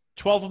which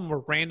 12 of them were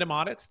random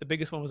audits. The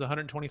biggest one was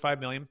 125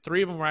 million.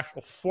 3 of them were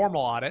actual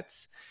formal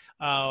audits.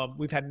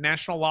 We've had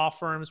national law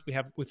firms.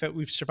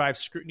 We've survived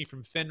scrutiny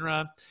from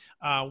FINRA.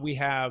 We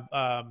have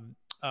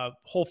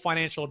whole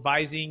financial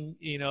advising,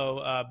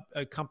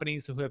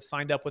 companies who have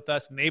signed up with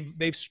us, and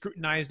they've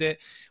scrutinized it.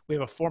 We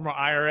have a former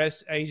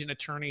IRS agent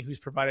attorney who's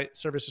provided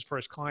services for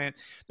his client.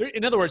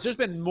 In other words, there's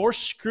been more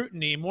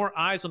scrutiny, more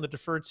eyes on the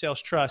deferred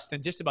sales trust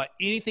than just about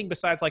anything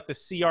besides like the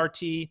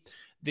CRT,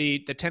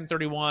 the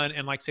 1031,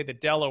 and like say the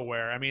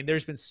Delaware. I mean,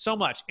 there's been so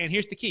much. And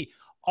here's the key: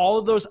 all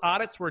of those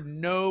audits were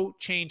no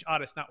change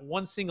audits, not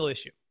one single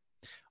issue.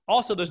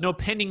 Also, there's no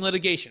pending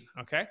litigation,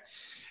 okay?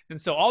 And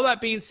so all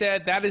that being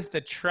said, that is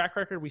the track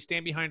record. We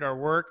stand behind our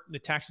work. The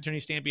tax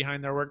attorneys stand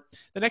behind their work.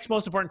 The next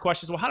most important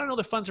question is, well, how do I know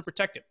the funds are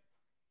protected?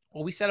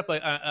 Well, we set up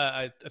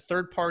a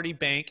third-party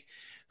bank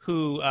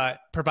who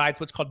provides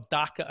what's called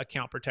DACA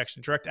account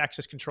protection, direct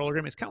access control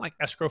agreement. It's kind of like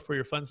escrow for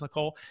your funds,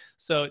 Nicole.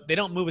 So they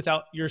don't move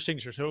without your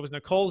signature. So if it was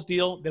Nicole's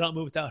deal, they don't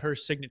move without her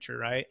signature,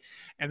 right?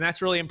 And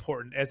that's really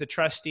important. As a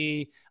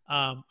trustee,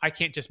 I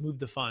can't just move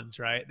the funds,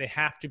 right? They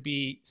have to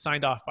be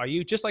signed off by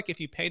you. Just like if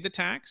you paid the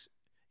tax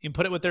and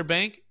put it with their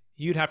bank,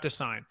 you'd have to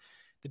sign.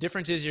 The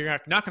difference is you're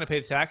not going to pay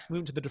the tax,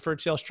 move to the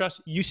deferred sales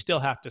trust, you still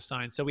have to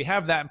sign. So we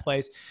have that in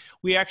place.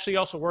 We actually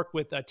also work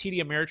with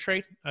TD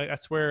Ameritrade.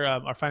 That's where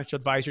our financial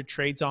advisor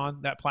trades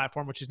on that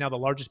platform, which is now the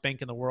largest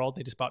bank in the world.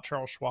 They just bought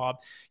Charles Schwab.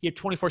 You have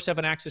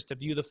 24/7 access to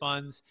view the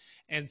funds.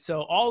 And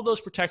so all of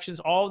those protections,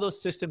 all of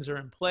those systems are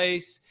in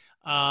place.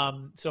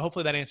 So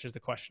hopefully that answers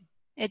the question.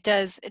 It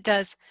does. It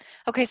does.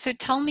 Okay, so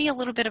tell me a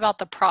little bit about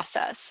the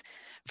process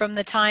from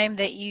the time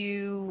that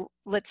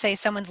let's say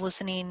someone's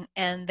listening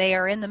and they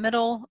are in the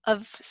middle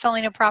of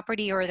selling a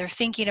property, or they're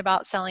thinking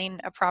about selling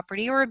a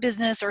property or a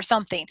business or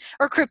something,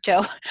 or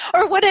crypto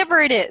or whatever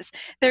it is.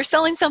 They're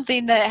selling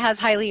something that has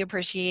highly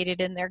appreciated,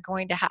 and they're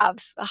going to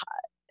have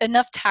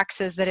enough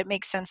taxes that it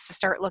makes sense to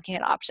start looking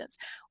at options.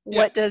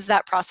 What does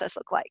that process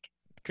look like?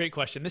 Great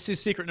question. This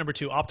is secret number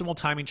 2, optimal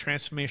timing,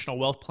 transformational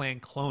wealth plan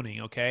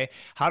cloning, okay?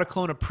 How to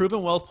clone a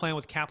proven wealth plan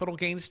with capital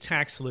gains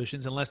tax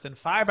solutions in less than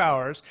 5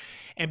 hours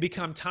and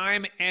become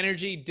time,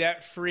 energy,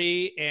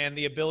 debt-free, and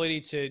the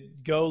ability to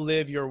go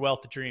live your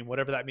wealth dream,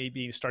 whatever that may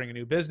be, starting a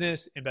new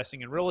business,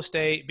 investing in real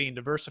estate, being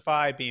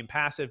diversified, being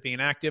passive,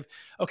 being active.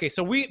 Okay,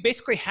 so we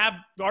basically have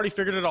already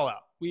figured it all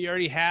out. We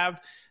already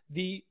have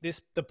the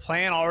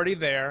plan already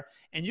there,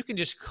 and you can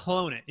just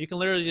clone it. You can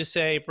literally just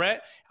say,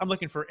 Brett, I'm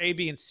looking for A,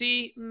 B, and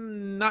C,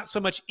 not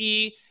so much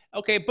E.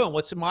 Okay, boom,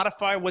 let's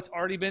modify what's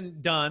already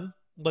been done.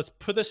 Let's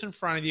put this in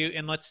front of you,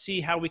 and let's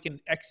see how we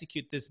can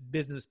execute this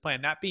business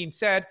plan. That being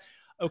said,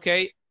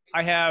 okay,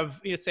 I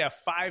have, let's say, a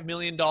 $5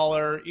 million,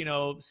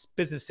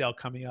 business sale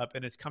coming up,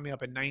 and it's coming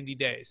up in 90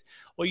 days.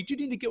 Well, you do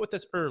need to get with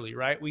us early,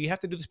 right? Well, you have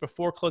to do this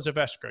before close of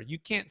escrow. You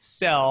can't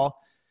sell,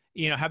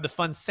 have the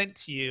funds sent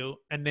to you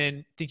and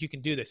then think you can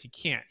do this. You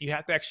can't. You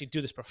have to actually do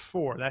this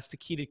before. That's the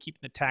key to keeping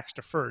the tax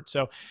deferred.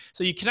 So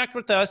you connect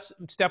with us,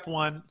 step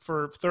 1,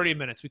 for 30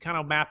 minutes. We kind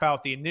of map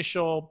out the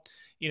initial,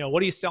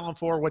 what are you selling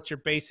for? What's your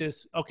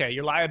basis? Okay,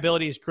 your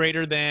liability is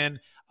greater than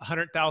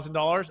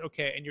 $100,000.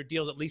 Okay, and your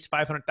deal's at least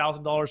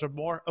 $500,000 or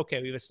more.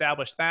 Okay, we've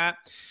established that.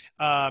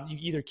 You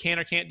either can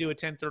or can't do a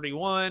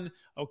 1031.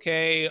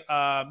 Okay,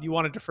 you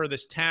want to defer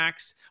this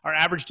tax. Our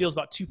average deal is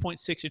about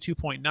 2.6 to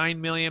 2.9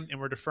 million, and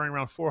we're deferring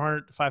around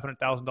 $400,000 to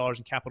 $500,000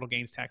 in capital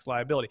gains tax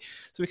liability.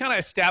 So we kind of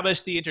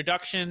established the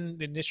introduction,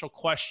 the initial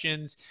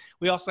questions.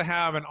 We also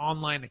have an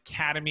online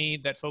academy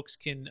that folks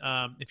can,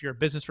 if you're a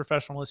business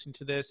professional listening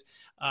to this,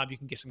 you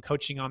can get some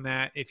coaching on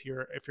that. If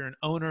you're an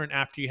owner, and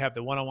after you have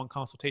the one-on-one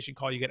consultation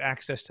call, you get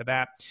access to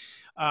that.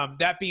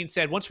 That being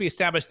said, once we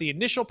establish the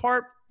initial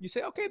part, you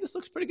say, okay, this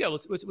looks pretty good.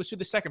 Let's do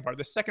the second part.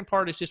 The second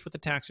part is just with the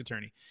tax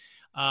attorney.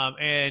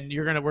 And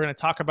we're gonna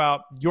talk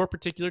about your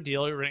particular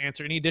deal. We're gonna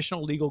answer any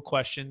additional legal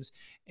questions,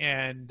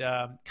 and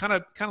kind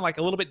of like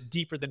a little bit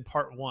deeper than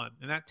part one.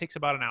 And that takes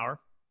about an hour.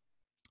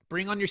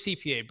 Bring on your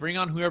CPA, bring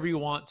on whoever you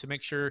want to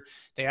make sure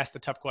they ask the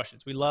tough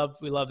questions. We love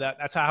that.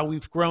 That's how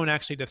we've grown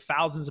actually to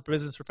thousands of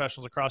business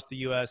professionals across the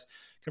U.S.,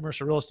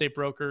 commercial real estate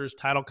brokers,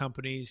 title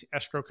companies,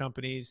 escrow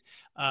companies,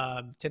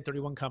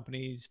 1031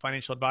 companies,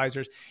 financial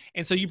advisors.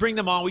 And so you bring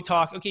them on, we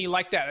talk, okay, you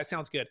like that? That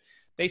sounds good.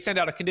 They send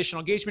out a conditional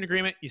engagement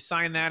agreement. You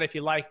sign that if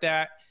you like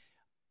that.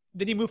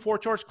 Then you move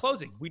forward towards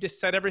closing. We just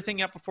set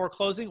everything up before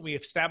closing. We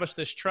establish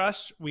this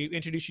trust. We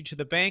introduce you to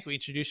the bank. We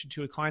introduce you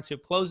to clients who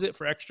have closed it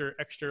for extra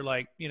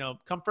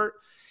comfort.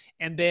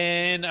 And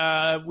then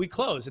we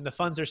close, and the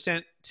funds are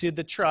sent to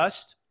the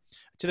trust,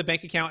 to the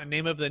bank account, and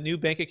name of the new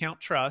bank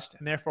account trust.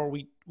 And therefore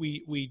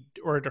we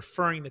are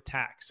deferring the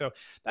tax. So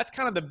that's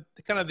kind of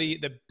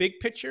the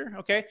big picture.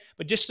 Okay.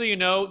 But just so you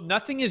know,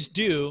 nothing is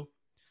due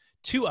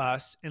to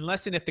us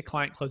unless and if the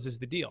client closes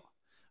the deal.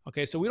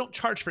 Okay, so we don't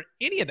charge for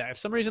any of that. If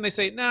some reason they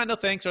say, nah, no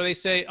thanks, or they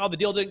say, oh, the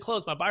deal didn't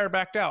close, my buyer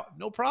backed out,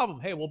 no problem.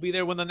 Hey, we'll be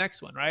there when the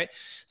next one, right?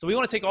 So we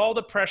want to take all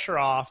the pressure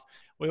off.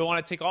 We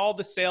want to take all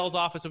the sales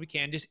off as we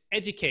can. Just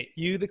educate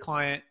you, the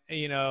client,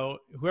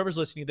 whoever's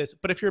listening to this.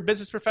 But if you're a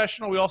business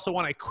professional, we also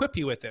want to equip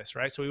you with this,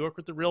 right? So we work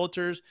with the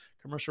realtors,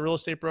 commercial real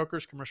estate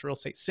brokers, commercial real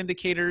estate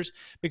syndicators.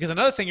 Because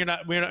another thing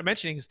we're not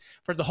mentioning is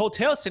for the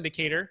hotel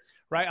syndicator,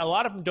 right? A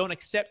lot of them don't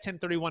accept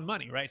 1031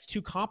 money, right? It's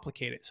too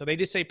complicated. So they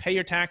just say, pay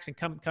your tax and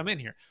come in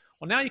here.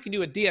 Well, now you can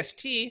do a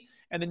DST,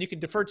 and then you can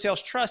deferred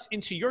sales trust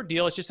into your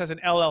deal. It's just as an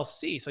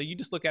LLC. So you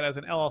just look at it as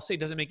an LLC. It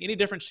doesn't make any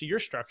difference to your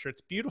structure.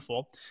 It's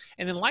beautiful.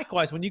 And then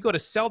likewise, when you go to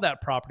sell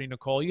that property,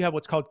 Nicole, you have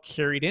what's called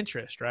carried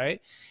interest, right?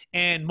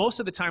 And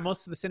most of the time,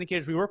 most of the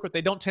syndicators we work with,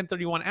 they don't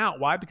 1031 out.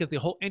 Why? Because the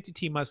whole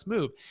entity must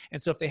move.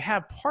 And so if they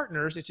have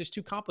partners, it's just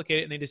too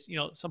complicated, and they just,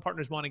 some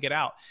partners want to get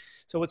out.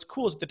 So what's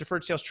cool is with the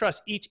deferred sales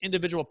trust, each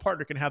individual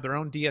partner can have their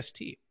own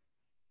DST.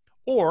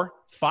 Or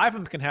 5 of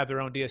them can have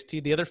their own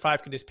DST. The other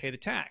 5 can just pay the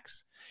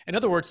tax. In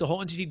other words, the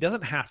whole entity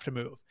doesn't have to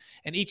move.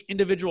 And each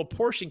individual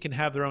portion can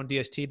have their own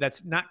DST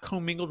that's not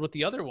commingled with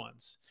the other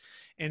ones.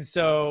 And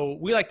so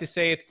we like to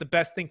say it's the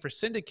best thing for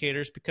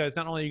syndicators, because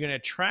not only are you going to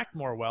attract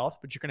more wealth,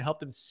 but you're going to help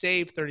them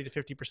save 30 to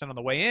 50% on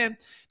the way in.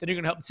 Then you're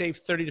going to help them save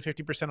 30 to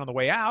 50% on the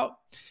way out.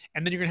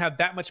 And then you're going to have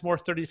that much more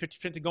 30 to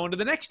 50% to go into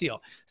the next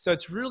deal. So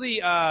it's really,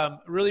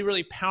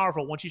 really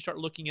powerful once you start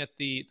looking at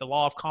the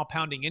law of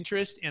compounding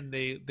interest and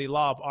the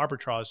law of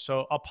arbitrage.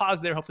 So I'll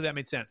pause there. Hopefully that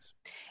made sense.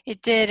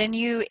 It did. And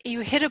you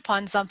hit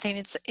upon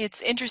something.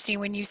 It's interesting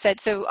when you said,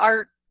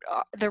 so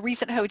the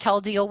recent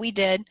hotel deal we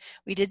did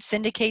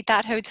syndicate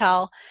that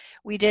hotel.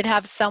 We did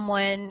have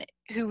someone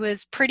who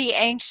was pretty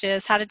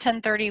anxious, had a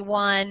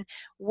 1031,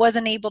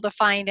 wasn't able to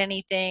find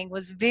anything,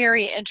 was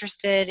very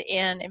interested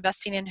in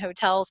investing in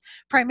hotels,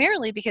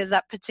 primarily because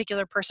that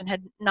particular person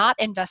had not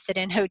invested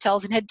in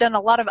hotels and had done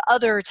a lot of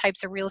other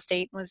types of real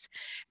estate and was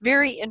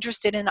very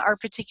interested in our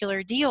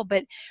particular deal.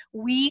 But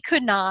we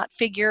could not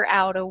figure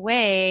out a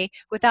way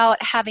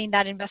without having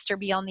that investor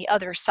be on the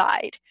other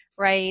side.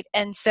 Right.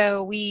 And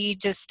so we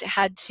just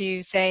had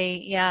to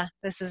say, yeah,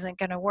 this isn't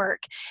going to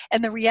work.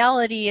 And the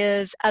reality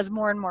is, as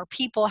more and more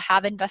people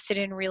have invested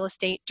in real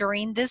estate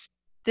during this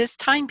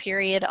time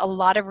period, a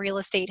lot of real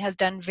estate has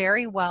done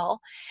very well.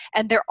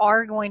 And there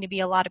are going to be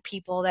a lot of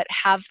people that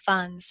have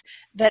funds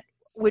that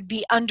would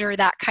be under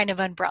that kind of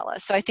umbrella.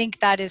 So I think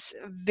that is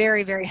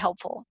very, very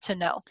helpful to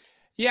know.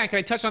 Yeah, can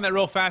I touch on that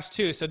real fast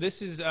too? So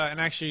this is,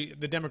 and actually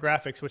the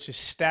demographics, which is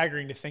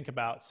staggering to think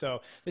about. So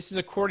this is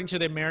according to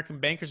the American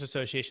Bankers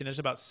Association. There's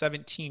about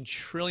 $17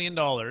 trillion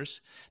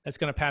that's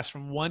going to pass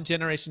from one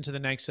generation to the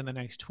next in the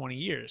next 20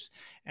 years.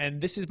 And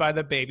this is by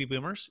the baby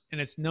boomers, and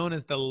it's known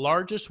as the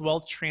largest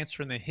wealth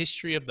transfer in the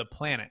history of the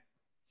planet.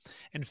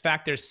 In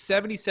fact, there's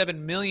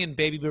 77 million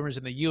baby boomers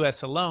in the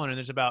U.S. alone, and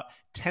there's about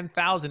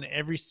 10,000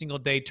 every single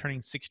day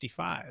turning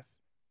 65.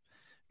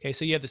 Okay,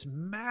 so you have this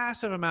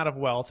massive amount of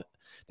wealth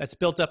that's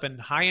built up in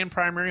high-end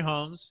primary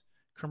homes,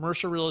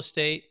 commercial real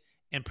estate,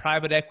 and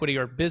private equity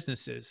or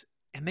businesses.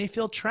 And they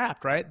feel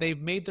trapped, right? They've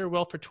made their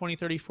wealth for 20,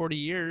 30, 40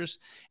 years,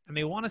 and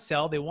they want to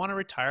sell, they want to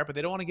retire, but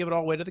they don't want to give it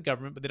all away to the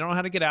government, but they don't know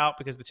how to get out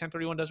because the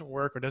 1031 doesn't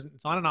work or it's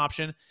not an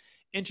option.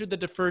 Enter the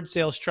deferred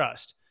sales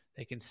trust.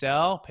 They can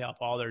sell, pay off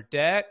all their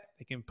debt.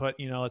 They can put,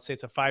 let's say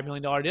it's a $5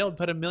 million deal,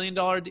 put $1 million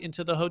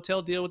into the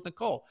hotel deal with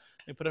Nicole.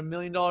 They put $1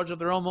 million of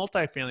their own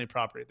multifamily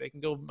property. They can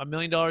go $1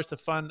 million to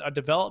fund a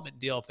development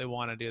deal if they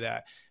want to do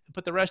that, and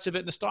put the rest of it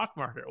in the stock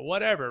market or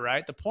whatever,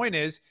 right? The point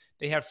is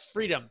they have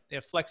freedom, they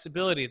have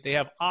flexibility, they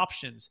have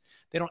options.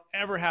 They don't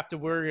ever have to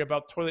worry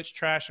about toilets,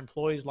 trash,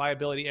 employees,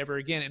 liability ever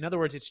again. In other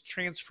words, it's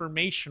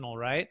transformational,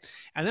 right?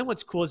 And then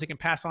what's cool is they can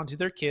pass on to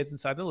their kids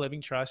inside the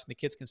living trust, and the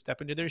kids can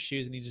step into their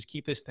shoes, and you just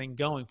keep this thing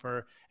going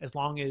for as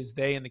long as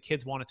they and the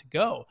kids want it to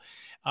go.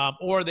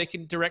 Or they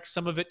can direct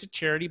some of it to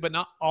charity, but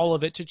not all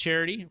of it to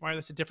charity, right?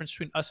 That's the difference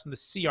between us and the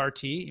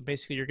CRT.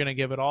 Basically, you're going to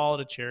give it all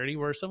to charity,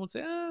 where someone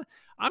say,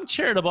 I'm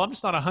charitable. I'm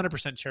just not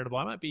 100% charitable.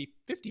 I might be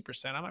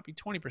 50%. I might be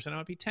 20%. I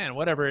might be 10,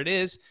 whatever it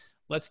is.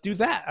 Let's do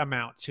that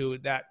amount to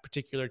that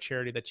particular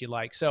charity that you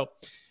like. So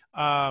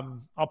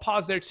I'll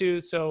pause there too.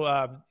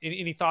 So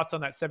any thoughts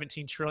on that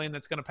 17 trillion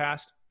that's going to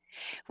pass?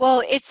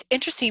 Well, it's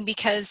interesting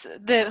because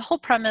the whole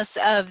premise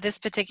of this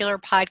particular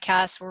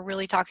podcast, we're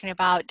really talking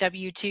about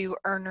W-2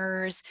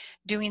 earners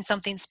doing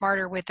something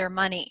smarter with their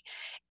money.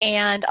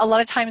 And a lot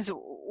of times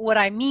what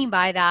I mean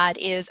by that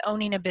is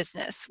owning a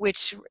business,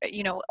 which,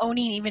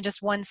 owning even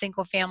just one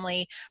single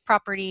family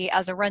property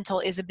as a rental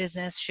is a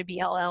business, should be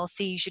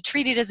LLC. You should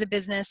treat it as a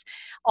business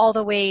all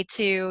the way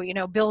to,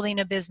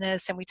 building a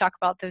business. And we talk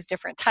about those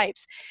different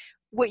types.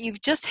 What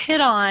you've just hit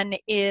on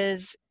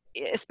is,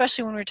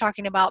 especially when we're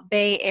talking about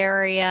Bay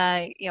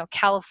Area,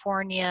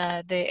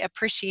 California, the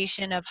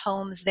appreciation of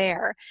homes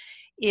there,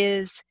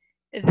 is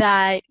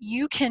that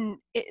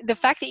the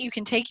fact that you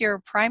can take your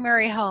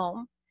primary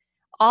home,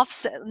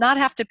 offset, not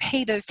have to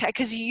pay those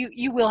taxes, because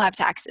you will have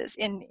taxes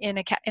in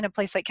a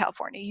place like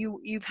California.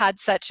 You've had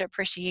such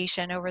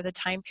appreciation over the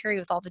time period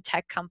with all the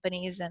tech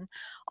companies and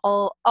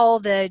all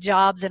the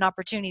jobs and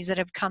opportunities that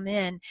have come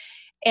in,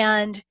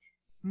 and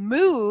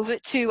move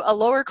to a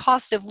lower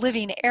cost of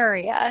living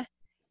area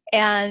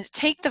and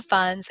take the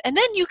funds, and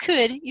then you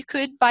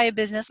could buy a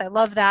business. I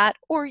love that.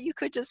 Or you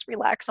could just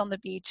relax on the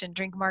beach and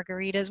drink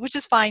margaritas, which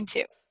is fine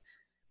too.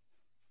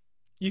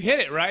 You hit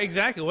it, right?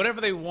 Exactly. Whatever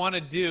they want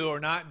to do or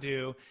not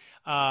do,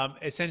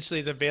 essentially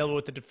is available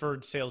with the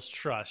Deferred Sales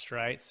Trust,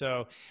 right?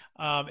 So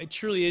it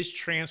truly is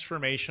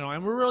transformational,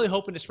 and we're really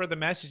hoping to spread the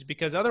message,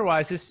 because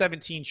otherwise this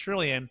 17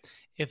 trillion,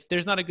 if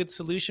there's not a good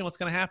solution, what's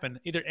going to happen?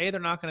 Either A, they're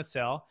not going to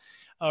sell,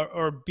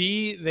 or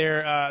B,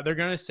 they're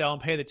going to sell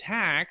and pay the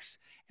tax.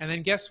 And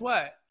then guess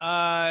what?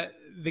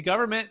 The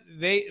government,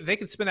 they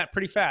can spend that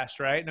pretty fast,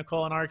 right?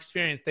 Nicole, in our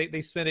experience,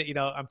 they spend it,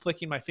 I'm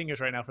flicking my fingers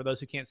right now for those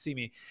who can't see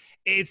me.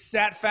 It's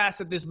that fast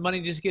that this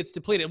money just gets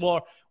depleted.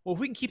 Well, if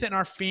we can keep that in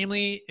our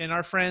family and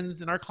our friends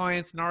and our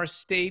clients and our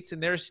estates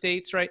and their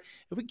estates, right?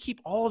 If we can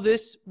keep all of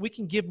this, we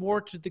can give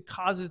more to the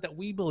causes that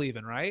we believe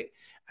in, right?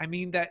 I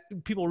mean, that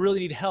people really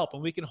need help,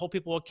 and we can hold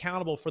people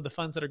accountable for the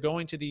funds that are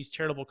going to these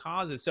charitable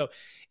causes. So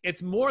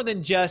it's more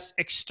than just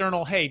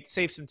external, hey,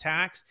 save some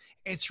tax.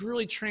 It's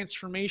really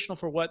transformational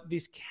for what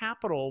this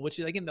capital, which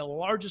is, again, the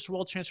largest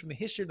wealth transfer in the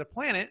history of the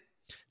planet,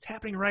 it's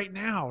happening right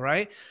now,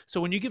 right?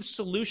 So when you give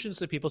solutions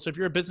to people, so if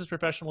you're a business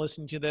professional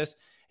listening to this,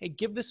 hey,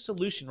 give this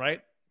solution,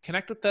 right?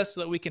 Connect with us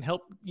so that we can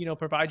help,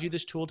 provide you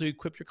this tool to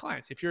equip your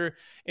clients. If you're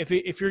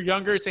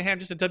younger, say, hey, I'm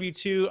just a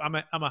W-2, I'm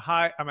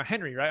a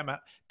Henry, right? I'm a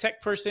tech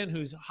person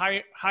who's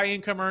high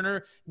income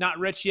earner, not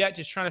rich yet,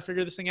 just trying to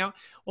figure this thing out.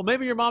 Well,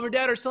 maybe your mom or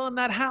dad are selling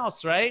that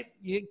house, right?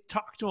 You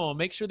talk to them,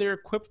 make sure they're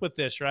equipped with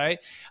this, right?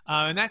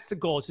 And that's the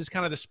goal. It's just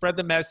kind of to spread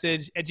the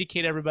message,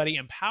 educate everybody,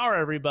 empower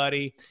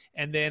everybody,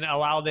 and then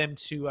allow them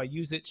to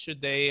use it should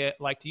they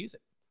like to use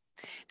it.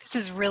 This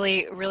is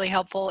really, really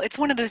helpful. It's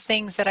one of those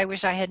things that I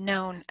wish I had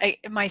known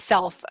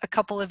myself a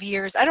couple of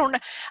years. I don't know,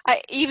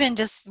 even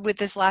just with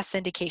this last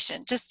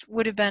syndication, just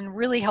would have been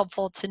really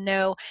helpful to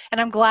know. And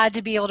I'm glad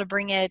to be able to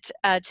bring it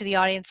to the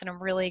audience. And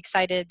I'm really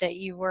excited that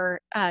you were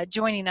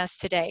joining us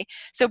today.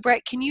 So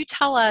Brett, can you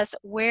tell us,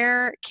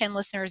 where can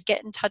listeners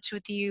get in touch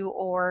with you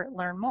or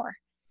learn more?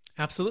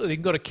 Absolutely. You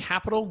can go to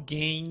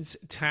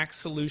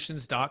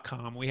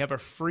capitalgainstaxsolutions.com. We have a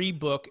free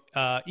book,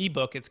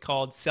 ebook. It's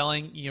called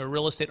Selling Your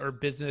Real Estate or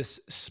Business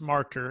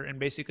Smarter. And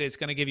basically, it's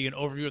going to give you an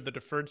overview of the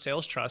Deferred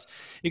Sales Trust.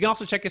 You can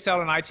also check us out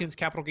on iTunes,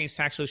 Capital Gains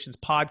Tax Solutions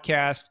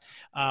podcast.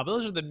 But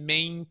those are the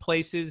main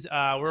places.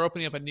 We're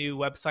opening up a new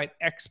website,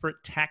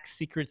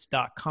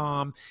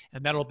 experttaxsecrets.com.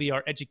 And that'll be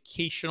our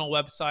educational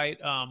website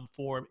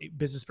for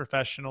business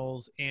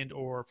professionals and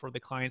or for the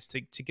clients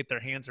to get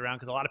their hands around.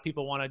 Because a lot of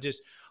people want to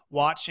just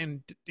watch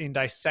and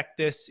dissect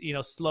this,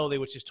 slowly,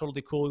 which is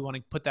totally cool. We want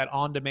to put that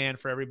on demand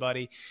for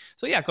everybody.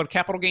 So yeah, go to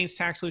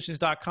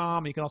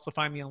capitalgainstaxsolutions.com. You can also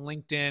find me on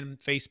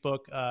LinkedIn, Facebook,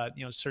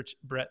 search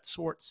Brett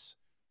Swartz.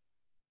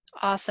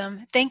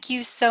 Awesome. Thank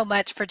you so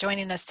much for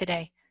joining us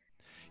today.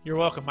 You're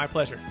welcome. My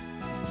pleasure.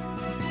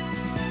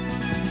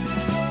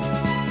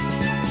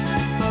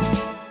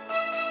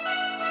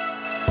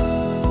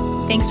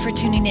 Thanks for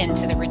tuning in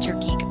to the Richer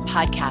Geek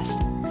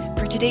podcast.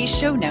 For today's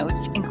show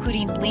notes,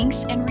 including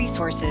links and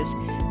resources,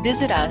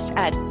 visit us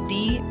at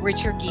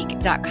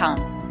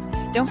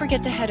therichergeek.com. Don't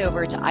forget to head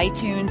over to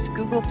iTunes,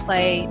 Google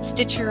Play,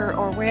 Stitcher,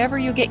 or wherever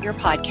you get your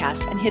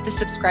podcasts and hit the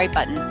subscribe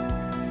button.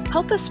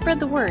 Help us spread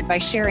the word by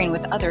sharing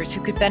with others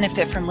who could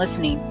benefit from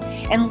listening,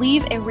 and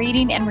leave a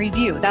rating and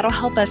review. That'll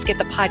help us get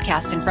the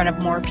podcast in front of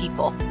more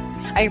people.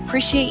 I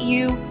appreciate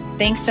you.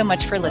 Thanks so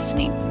much for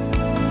listening.